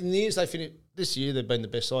in the years they finish this year they've been the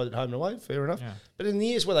best side at home and away, fair enough. Yeah. But in the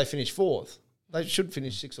years where they finish fourth, They should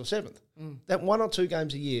finish 6th or 7th. That 1 or 2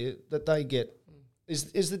 games a year that they get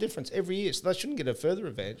is the difference every year. So they shouldn't get a further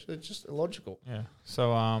advantage. It's just illogical. Yeah.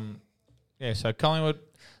 So, so Collingwood,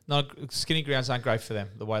 skinny grounds aren't great for them,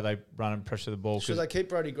 the way they run and pressure the ball. Should they keep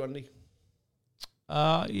Brody Grundy?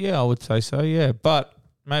 Yeah, I would say so, yeah. But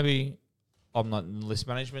maybe I'm not in list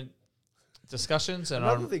management discussions. And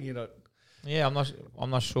Another thing, yeah, I'm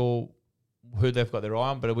not sure who they've got their eye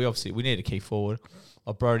on, but we need a key forward.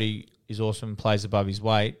 Like Brody is awesome, plays above his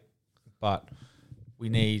weight, but we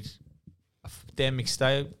need Dan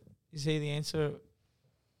McStay. Is he the answer?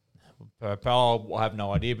 I have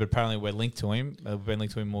no idea, but apparently we're linked to him. We've been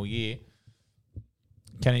linked to him all year.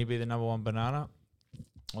 Can he be the number 1 banana?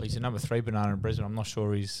 Well, he's the number 3 banana in Brisbane. I'm not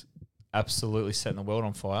sure he's absolutely setting the world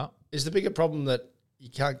on fire. Is the bigger problem that you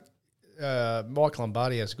can't... Mike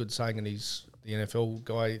Lombardi has a good saying, and he's the NFL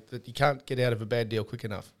guy, that you can't get out of a bad deal quick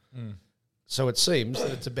enough. So it seems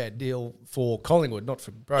that it's a bad deal for Collingwood, not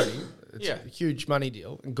for Brody. It's a huge money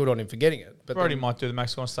deal, and good on him for getting it. But Brody might do the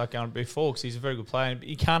max and start going before because he's a very good player.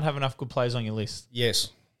 You can't have enough good players on your list. Yes.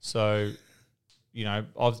 So,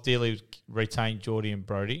 I've dearly retained Geordie and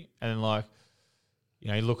Brody. And then,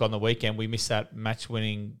 you look on the weekend, we missed that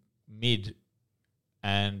match-winning mid,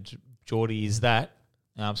 and Geordie is that,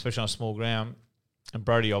 especially on a small ground. And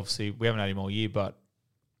Brody, obviously, we haven't had him all year, but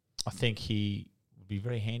I think he would be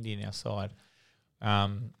very handy in our side.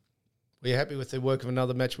 Were you happy with the work of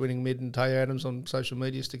another match-winning mid and Tay Adams on social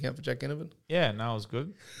media sticking out for Jack Ginnivan? Yeah, no, it was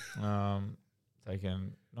good.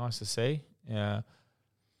 Nice to see. Yeah, I don't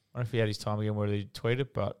know if he had his time again where he tweeted,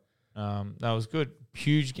 but that was good.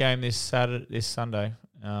 Huge game this Sunday.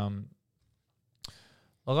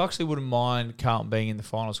 I actually wouldn't mind Carlton being in the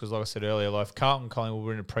finals because, like I said earlier, if Carlton Collingwood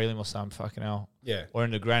were in a prelim or something, fucking hell. Yeah. Or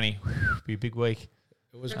in the granny, be a big week.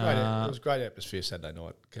 It was great. It was great atmosphere Saturday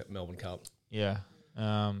night, Melbourne Carlton. Yeah.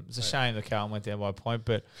 It's a shame that Carlton went down by a point.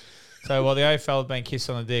 But so while the AFL had been kissed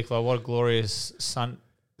on the dick, what a glorious sun.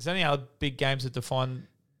 Is there any other big games that define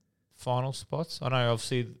final spots? I know,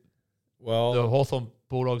 obviously, the Hawthorn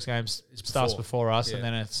Bulldogs game starts before us, and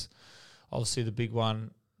then it's obviously the big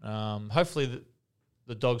one. Hopefully,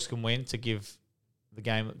 the Dogs can win to give the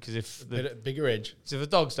game, because if the bigger edge. So if the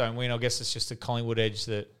Dogs don't win, I guess it's just a Collingwood edge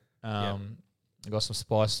that got some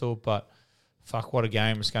spice to it. But fuck, what a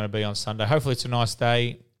game it's going to be on Sunday. Hopefully, it's a nice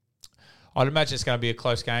day. I'd imagine it's going to be a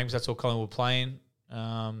close game because that's all Collingwood playing.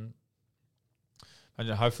 And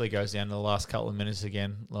hopefully, it goes down to the last couple of minutes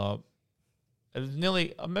again. I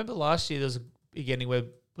remember last year there was a big ending where,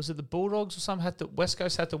 was it the Bulldogs or something? West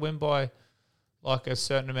Coast had to win by like a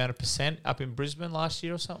certain amount of percent up in Brisbane last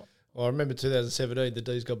year or something. Well, I remember 2017, the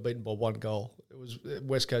D's got beaten by 1 goal. It was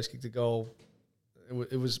West Coast kicked a goal.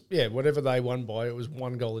 It was whatever they won by, it was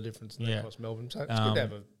 1 goal of difference across Melbourne. So it's good to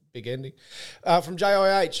have a big ending. From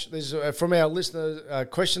JIH, there's from our listener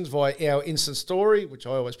questions via our Instant Story, which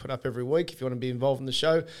I always put up every week if you want to be involved in the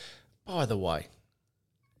show. By the way,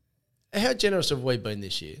 how generous have we been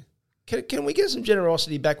this year? Can we get some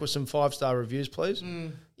generosity back with some 5-star reviews, please?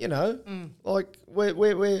 Like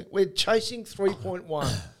we're chasing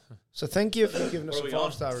 3.1. So thank you for giving us a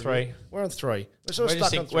 5-star review. 3. We're on 3. We're sort of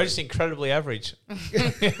stuck on 3. We're just incredibly average.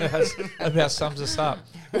 That about sums us up.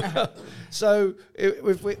 So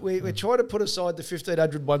we're trying to put aside the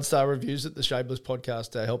 1,500 1-star reviews that the Shameless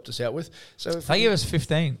podcast helped us out with. So if they give us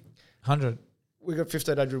 1,500. We got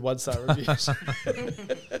 1,500 1-star reviews.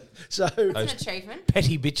 So that's an achievement.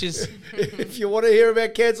 Petty bitches. If you want to hear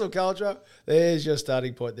about cancel culture, there's your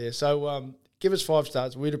starting point there. So give us 5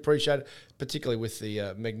 stars. We'd appreciate it, particularly with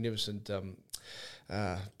the magnificent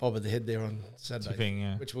bob of the head there on Saturday,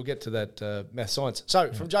 Tipping, which we'll get to that math science.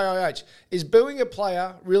 So from JIH, is booing a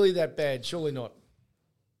player really that bad? Surely not.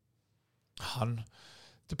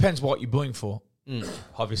 Depends what you're booing for,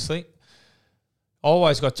 obviously. I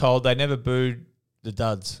always got told they never booed the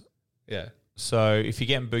duds. Yeah. So if you're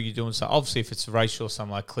getting booed, you're doing something. Obviously, if it's racial or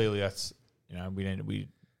something, like clearly that's, we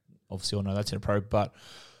obviously all know that's inappropriate. But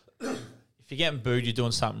if you're getting booed, you're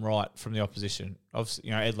doing something right from the opposition.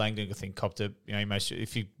 Obviously, Ed Langdon, I think, copped it.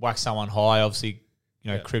 If you whack someone high, obviously,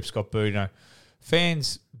 Cripps got booed.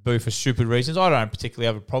 Fans boo for stupid reasons. I don't particularly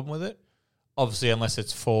have a problem with it. Obviously, unless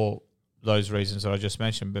it's for those reasons that I just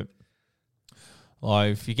mentioned. But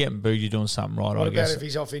if you're getting booed, you're doing something right. What I guess. about if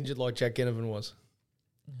he's off injured like Jack Ginnivan was?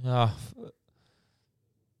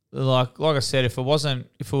 Like I said, if it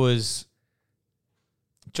was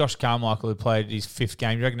Josh Carmichael who played his 5th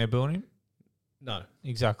game, you reckon they're booing him? No.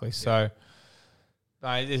 Exactly. So,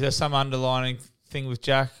 is there some underlying thing with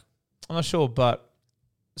Jack? I'm not sure, but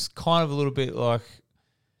it's kind of a little bit like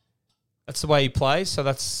that's the way he plays. So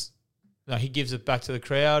that's he gives it back to the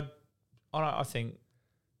crowd. I think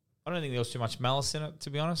I don't think there was too much malice in it, to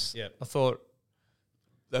be honest. Yeah. I thought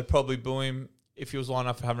they'd probably boo him if he was lined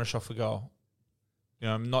up for having a shot for goal. You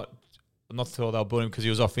know, I'm not sure they'll boo him because he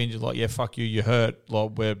was off injured. Like, yeah, fuck you, you're hurt.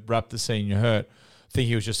 Like, we're wrapped the scene, you're hurt. I think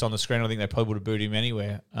he was just on the screen. I think they probably would have booed him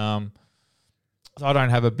anywhere. I don't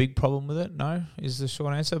have a big problem with it, no, is the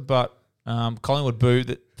short answer. But Collingwood booed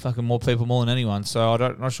that fucking more people more than anyone. So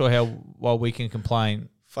I'm not sure how well we can complain.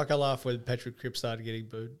 Fuck, I laugh when Patrick Cripps started getting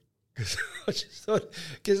booed. Because I just thought,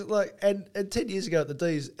 and 10 years ago at the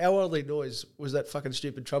D's, our only noise was that fucking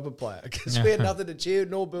stupid trumpet player because we had nothing to cheer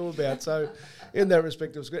nor boo about. So in that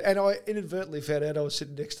respect, it was good. And I inadvertently found out I was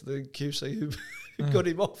sitting next to the QC who got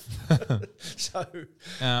him off. So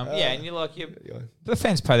and you're like, the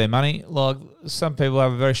fans pay their money. Like, some people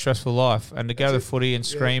have a very stressful life, and to go to the footy and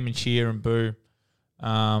scream and cheer and boo,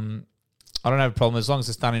 I don't have a problem as long as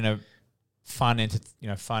it's done in a fun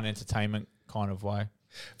entertainment kind of way.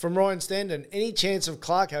 From Ryan Standen, any chance of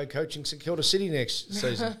Clarko coaching St Kilda City next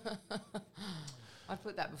season? I'd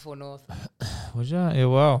put that before North. Would you? Yeah,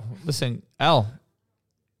 well, listen, Al,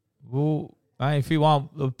 hey, if you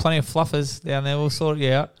want, there are plenty of fluffers down there, we'll sort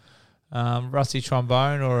you out. Rusty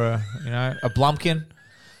trombone or a Blumpkin,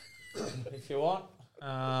 if you want.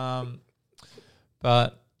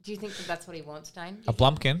 But do you think that that's what he wants, Dane? A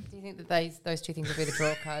Blumpkin? Do you think that those two things will be the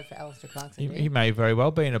draw card for Alistair Clarkson? He may very well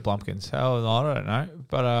be in a Blumpkins. Hell, I don't know.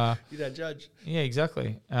 But you don't judge. Yeah,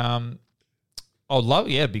 exactly. I'd love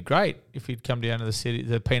it. Yeah, it'd be great if he'd come down to the city,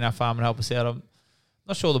 the peanut farm, and help us out. I'm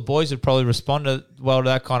not sure the boys would probably respond well to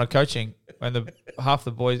that kind of coaching when half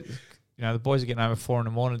the boys, the boys are getting home at 4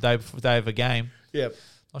 a.m, day of a game. Yep.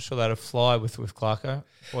 Not sure that'd fly with Clarko.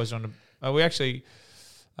 Boys are on the. We actually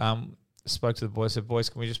spoke to the boys. Said, boys,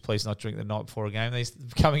 can we just please not drink the night before a game? These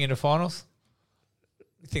coming into finals.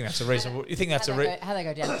 You think that's a reasonable? You think that's how they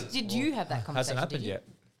go down? Did you have that conversation? Hasn't happened yet.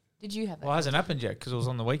 Did you have that? Well, it hasn't happened yet because it was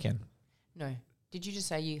on the weekend. No. Did you just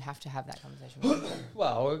say you have to have that conversation?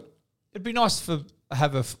 Well, it'd be nice to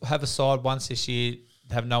have a side once this year,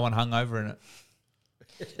 have no one hungover in it.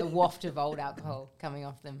 The waft of old alcohol coming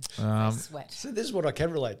off them. Sweat. So this is what I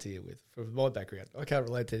can relate to you with from my background. I can't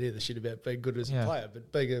relate to any of the shit about being good as a player,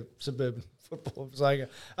 but being a suburban footballer, saying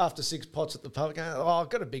after 6 pots at the pub, going, I've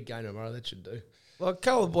got a big game tomorrow, that should do. Well, a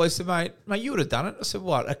couple of boys said, mate, you would have done it. I said,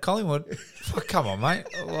 what, at Collingwood? Fuck, come on, mate.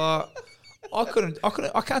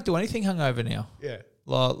 I can't do anything hungover now. Yeah.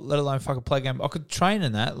 Like, let alone fucking play a game. I could train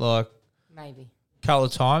in that, maybe. A couple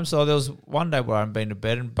of times. So there was one day where I hadn't been to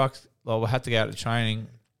bed and Bucks, we had to go out to training.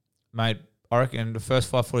 Mate, I reckon the first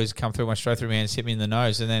 5 footies come through, went straight through my hands, hit me in the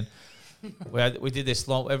nose, and then we did this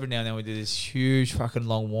long. Every now and then we did this huge fucking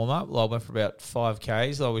long warm up. Went for about 5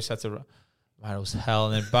 Ks. We just had to, mate, it was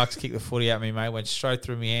hell. And then Bucks kicked the footy at me, mate, went straight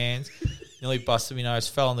through my hands, nearly busted my nose,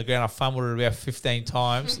 fell on the ground. I fumbled it about 15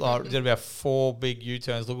 times. Did about 4 big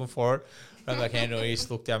U-turns looking for it. Ran back hand to East,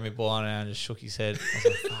 looked at me blind and just shook his head. I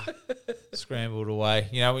was like, fuck. Scrambled away.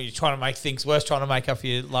 When you're trying to make things worse, trying to make up for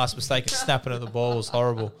your last mistake and snapping at the ball was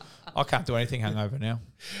horrible. I can't do anything hungover now.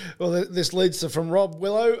 Well, this leads to from Rob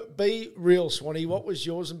Willow. Be real, Swanee. What was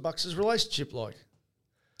yours and Bucks' relationship like?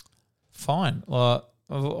 Fine. Well,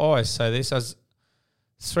 I always say this as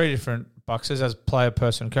 3 different Buckses, as player,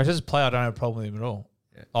 person, and coach. As a player, I don't have a problem with him at all.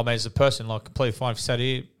 Yeah. I mean, as a person, completely fine. If you sat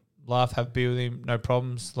here, laugh, have a beer with him, no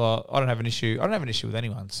problems. I don't have an issue. I don't have an issue with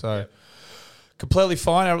anyone. So completely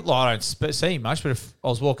fine. I don't see him much, but if I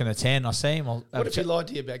was walking the 10, I see him. What if he lied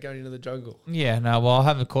to you about going into the jungle? Yeah, no. Well, I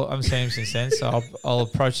haven't seen him since then, so I'll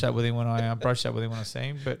approach that with him when I see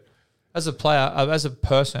him. But as a player, as a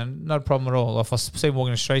person, no problem at all. If I see him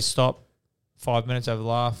walking the street, stop, 5 minutes, have a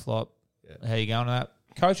laugh. How you going to that?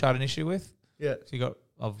 Coach, I had an issue with. Yeah. So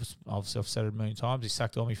I've said it a million times. He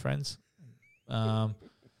sacked all my friends.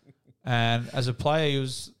 And as a player, he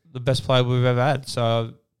was the best player we've ever had.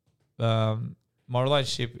 So my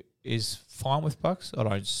relationship is fine with Bucks. I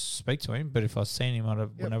don't speak to him, but if I've seen him, I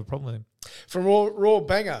wouldn't have a problem with him. From Raw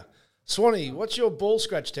Banger, Swanee, what's your ball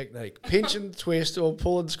scratch technique? Pinch and twist or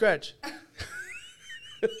pull and scratch?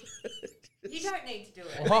 You don't need to do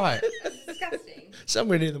it. Why? It's disgusting.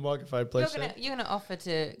 Somewhere near the microphone, please. You're gonna offer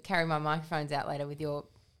to carry my microphones out later with your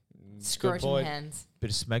scrotum hands. Bit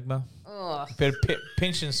of smegma. Oh. Bit of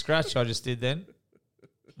pinch and scratch I just did then.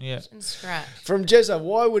 Yeah. Pinch and scratch. From Jezza,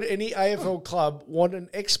 why would any AFL club want an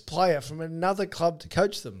ex-player from another club to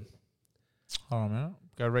coach them? Hold on a minute.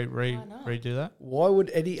 Go redo that. Why would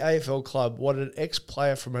any AFL club want an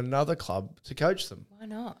ex-player from another club to coach them? Why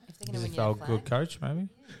not? If they're going to win you a good coach, maybe.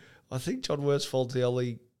 Yeah. I think John Worsfold's the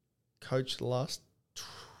only coach the last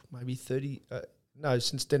maybe 30...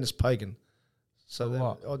 since Dennis Pagan.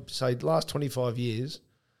 So I'd say the last 25 years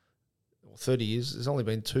or 30 years, there's only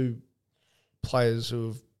been 2 players who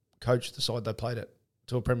have coach the side they played at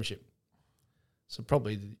to a premiership. So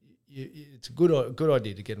probably it's a good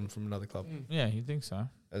idea to get him from another club. Yeah, you think so?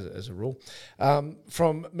 As a rule.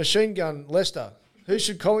 From Machine Gun Leicester, who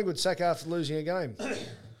should Collingwood sack after losing a game?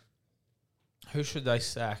 Who should they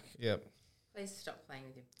sack? Yep. Please stop playing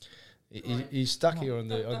with him. He's stuck here on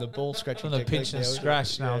the ball scratching. On the technique pinch and now, isn't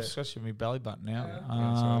scratch. he? Now Yeah. I'm scratching my belly button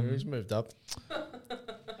now. So he's moved up.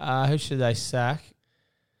 Who should they sack?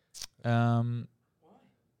 Someone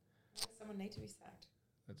need to be sacked.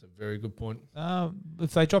 That's a very good point.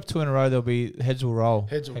 If they drop 2 in a row, there'll be heads will roll.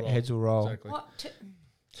 Heads will roll. Heads will roll. Exactly. What?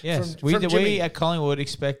 Yes, From Jimmy. we at Collingwood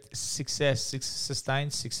expect sustained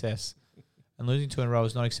success, and losing 2 in a row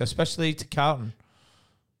is not success, especially to Carlton.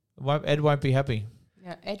 Ed won't be happy.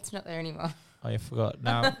 No, Ed's not there anymore. Oh, you forgot.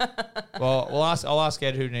 No. Well, I'll ask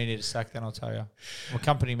Ed who needed to sack. Then I'll tell you. I'm a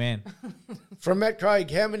company man. From Matt Craig,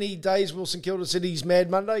 how many days will St Kilda City's Mad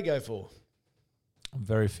Monday go for? I'm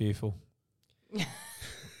very fearful.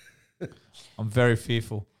 I'm very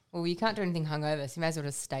fearful. Well, you can't do anything hungover, so you may as well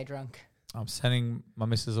just stay drunk. I'm sending my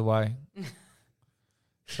missus away.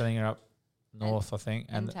 Sending her up north, I think.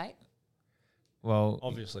 And tape. Well,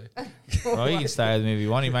 Obviously. well, you can stay with me if you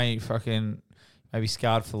want. He may be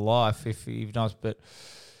scarred for life if not. But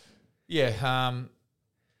yeah, I'm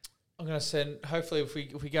going to send. Hopefully, if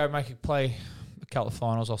we go make a play a couple of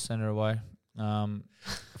finals, I'll send her away.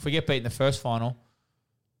 If we get beat in the first final,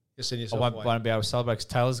 You send I yourself won't be able to celebrate because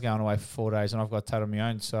Taylor's going away for 4 days and I've got Tate on my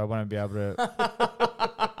own, so I won't be able to.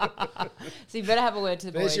 So you better have a word to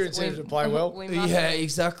the There's boys. your incentive to play well. We must- Yeah,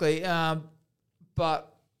 exactly.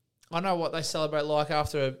 But I know what they celebrate like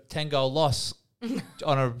after a 10-goal loss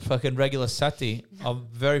on a fucking regular Saturday. I'm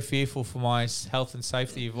very fearful for my health and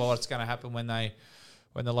safety of what's going to happen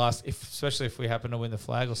especially if we happen to win the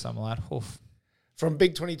flag or something like that. Oof. From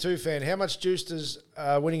Big 22 fan, how much juice does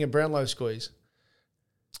winning a Brownlow squeeze?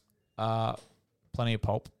 Plenty of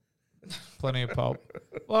pulp. Plenty of pulp.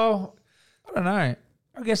 Well, I don't know.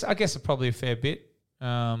 I guess probably a fair bit.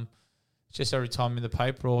 Just every time in the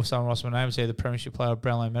paper or someone writes my name and say the Premiership player or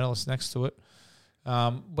Brownlow medalist next to it.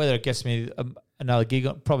 Whether it gets me another gig,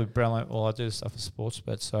 probably Brownlow. Well, I do stuff for sports,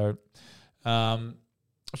 but so I'm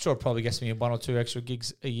sure it probably gets me 1 or 2 extra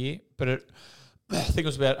gigs a year. But I think it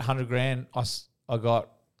was about $100,000 I got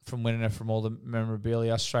from winning it from all the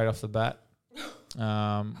memorabilia straight off the bat.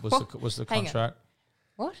 Was the Hang on. contract?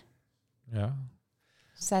 What? Yeah,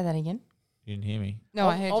 Say that again. you didn't hear me. No,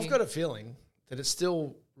 I heard I've you. got a feeling that it's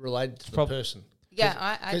still related to the person.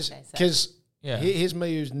 Yeah, I'd say so. Because Yeah. here's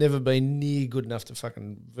me who's never been near good enough to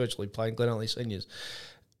fucking virtually play in Glenelg Seniors.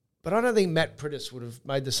 But I don't think Matt Prittis would have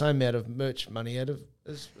made the same amount of merch money out of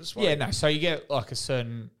as Yeah, no. So you get like a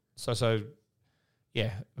certain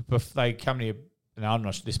yeah. If they come to you, and I'm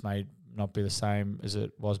not sure this may not be the same as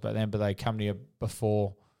it was back then, but they come to you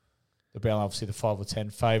before the Brownlow, obviously the 5 or 10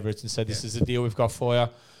 favourites, and said, "This is the deal we've got for you.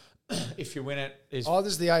 If you win it, is this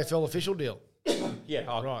is the AFL official deal.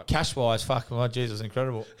 right. Cash wise, fuck, well, Jesus,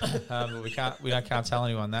 incredible. But we can't tell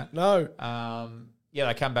anyone that. No. Yeah,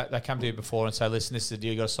 they come back. They come to you before and say, "Listen, this is the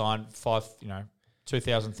deal. You got to sign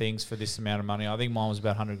 2,000 things for this amount of money." I think mine was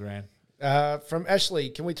about $100,000. From Ashley,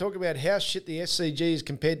 can we talk about how shit the SCG is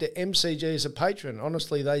compared to MCG as a patron?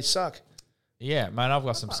 Honestly, they suck. Yeah, man, I've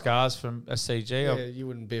got some scars from SCG. Yeah, you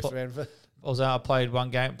wouldn't be a fan of it. I played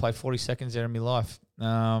one game, played 40 seconds there in my life.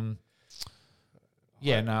 I've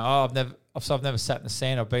never sat in the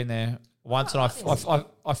sand. I've been there once, and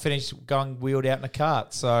I finished going wheeled out in a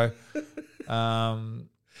cart. So,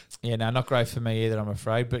 not great for me either, I'm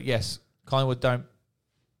afraid. But yes, Collingwood don't.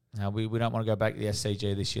 No, we don't want to go back to the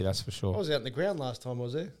SCG this year. That's for sure. I was out in the ground last time I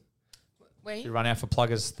was there. Were You you? run out for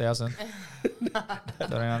pluggers 1,000.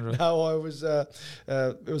 1,300. No, I was. It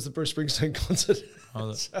was the Bruce Springsteen concert.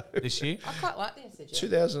 This year? I quite like the SCG.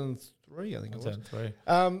 2003, I think it was.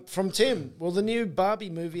 2003. From Tim, will the new Barbie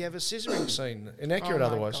movie have a scissoring scene? Inaccurate Oh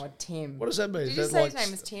otherwise. my God, Tim. What does that mean? Did Is you that say like his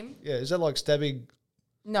name was Tim? Yeah, is that like stabbing?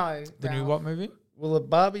 No. The new Ralph. what movie? Will a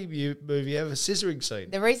Barbie movie have a scissoring scene?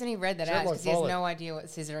 The reason he read that Sound out is like because he has Violet. no idea what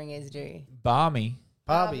scissoring is, do you? Barmy.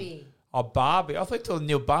 Barbie. Oh, Barbie. I thought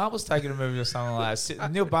Neil Baum was taking a movie or something like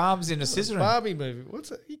that. Neil Baum's in a scissoring. Barbie movie.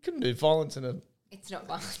 What's it? You couldn't do violence in a. It's not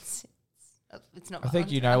violence. It's not I think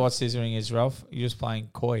violence, you know Ralph. what scissoring is, Ralph. You're just playing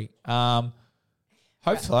coy.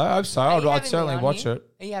 Hopefully, I hope so. Are you I'd having certainly me on watch here? it.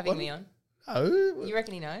 Are you having me on? Oh, You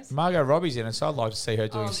reckon he knows? Margot Robbie's in it, so I'd like to see her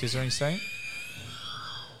doing Oh. a scissoring scene.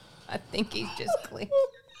 I think he's just clicked.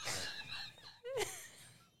 What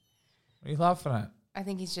are you laughing at? I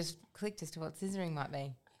think he's just clicked as to what scissoring might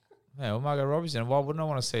be. Yeah, well, Margot Robbie's in it. Why wouldn't I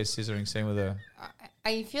want to see a scissoring scene with her?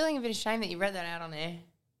 Are you feeling a bit ashamed that you read that out on air?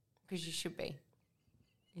 Because you should be.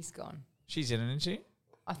 He's gone. She's in it, isn't she?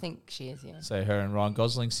 I think she is, yeah. Say her and Ryan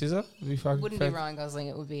Gosling scissor. Would be fucking Wouldn't be Ryan Gosling,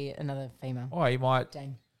 it would be another female. Oh, you might.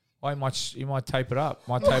 Dane. Oh, you might tape it up.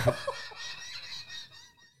 Might tape it.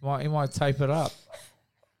 He might tape it up.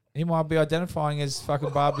 He might be identifying as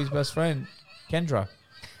fucking Barbie's best friend, Kendra.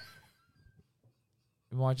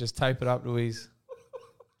 He might just tape it up to his.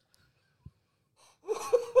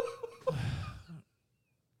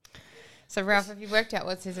 So, Ralph, have you worked out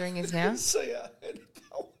what scissoring is now? See ya.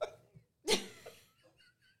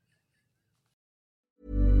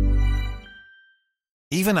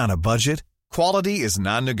 Even on a budget, quality is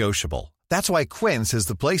non-negotiable. That's why Quince is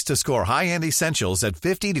the place to score high-end essentials at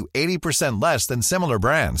 50 to 80% less than similar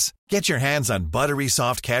brands. Get your hands on buttery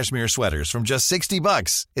soft cashmere sweaters from just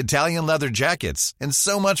 $60, Italian leather jackets, and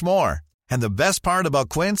so much more. And the best part about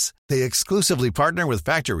Quince, they exclusively partner with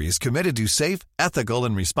factories committed to safe, ethical,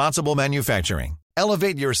 and responsible manufacturing.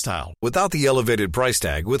 Elevate your style without the elevated price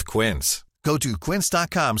tag with Quince. Go to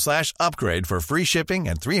quince.com/upgrade for free shipping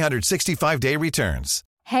and 365-day returns.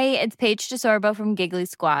 Hey, it's Paige DeSorbo from Giggly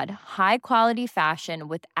Squad. High quality fashion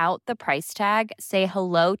without the price tag. Say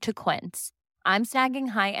hello to Quince. I'm snagging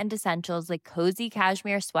high-end essentials like cozy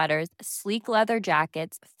cashmere sweaters, sleek leather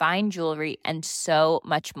jackets, fine jewelry, and so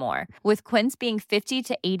much more. With Quince being 50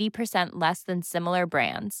 to 80% less than similar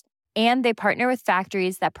brands. And they partner with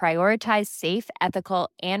factories that prioritize safe, ethical,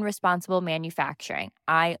 and responsible manufacturing.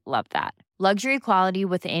 I love that. Luxury quality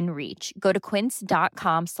within reach. Go to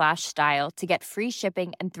quince.com/style to get free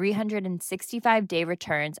shipping and 365-day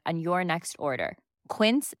returns on your next order.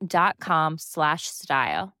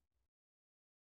 Quince.com/style.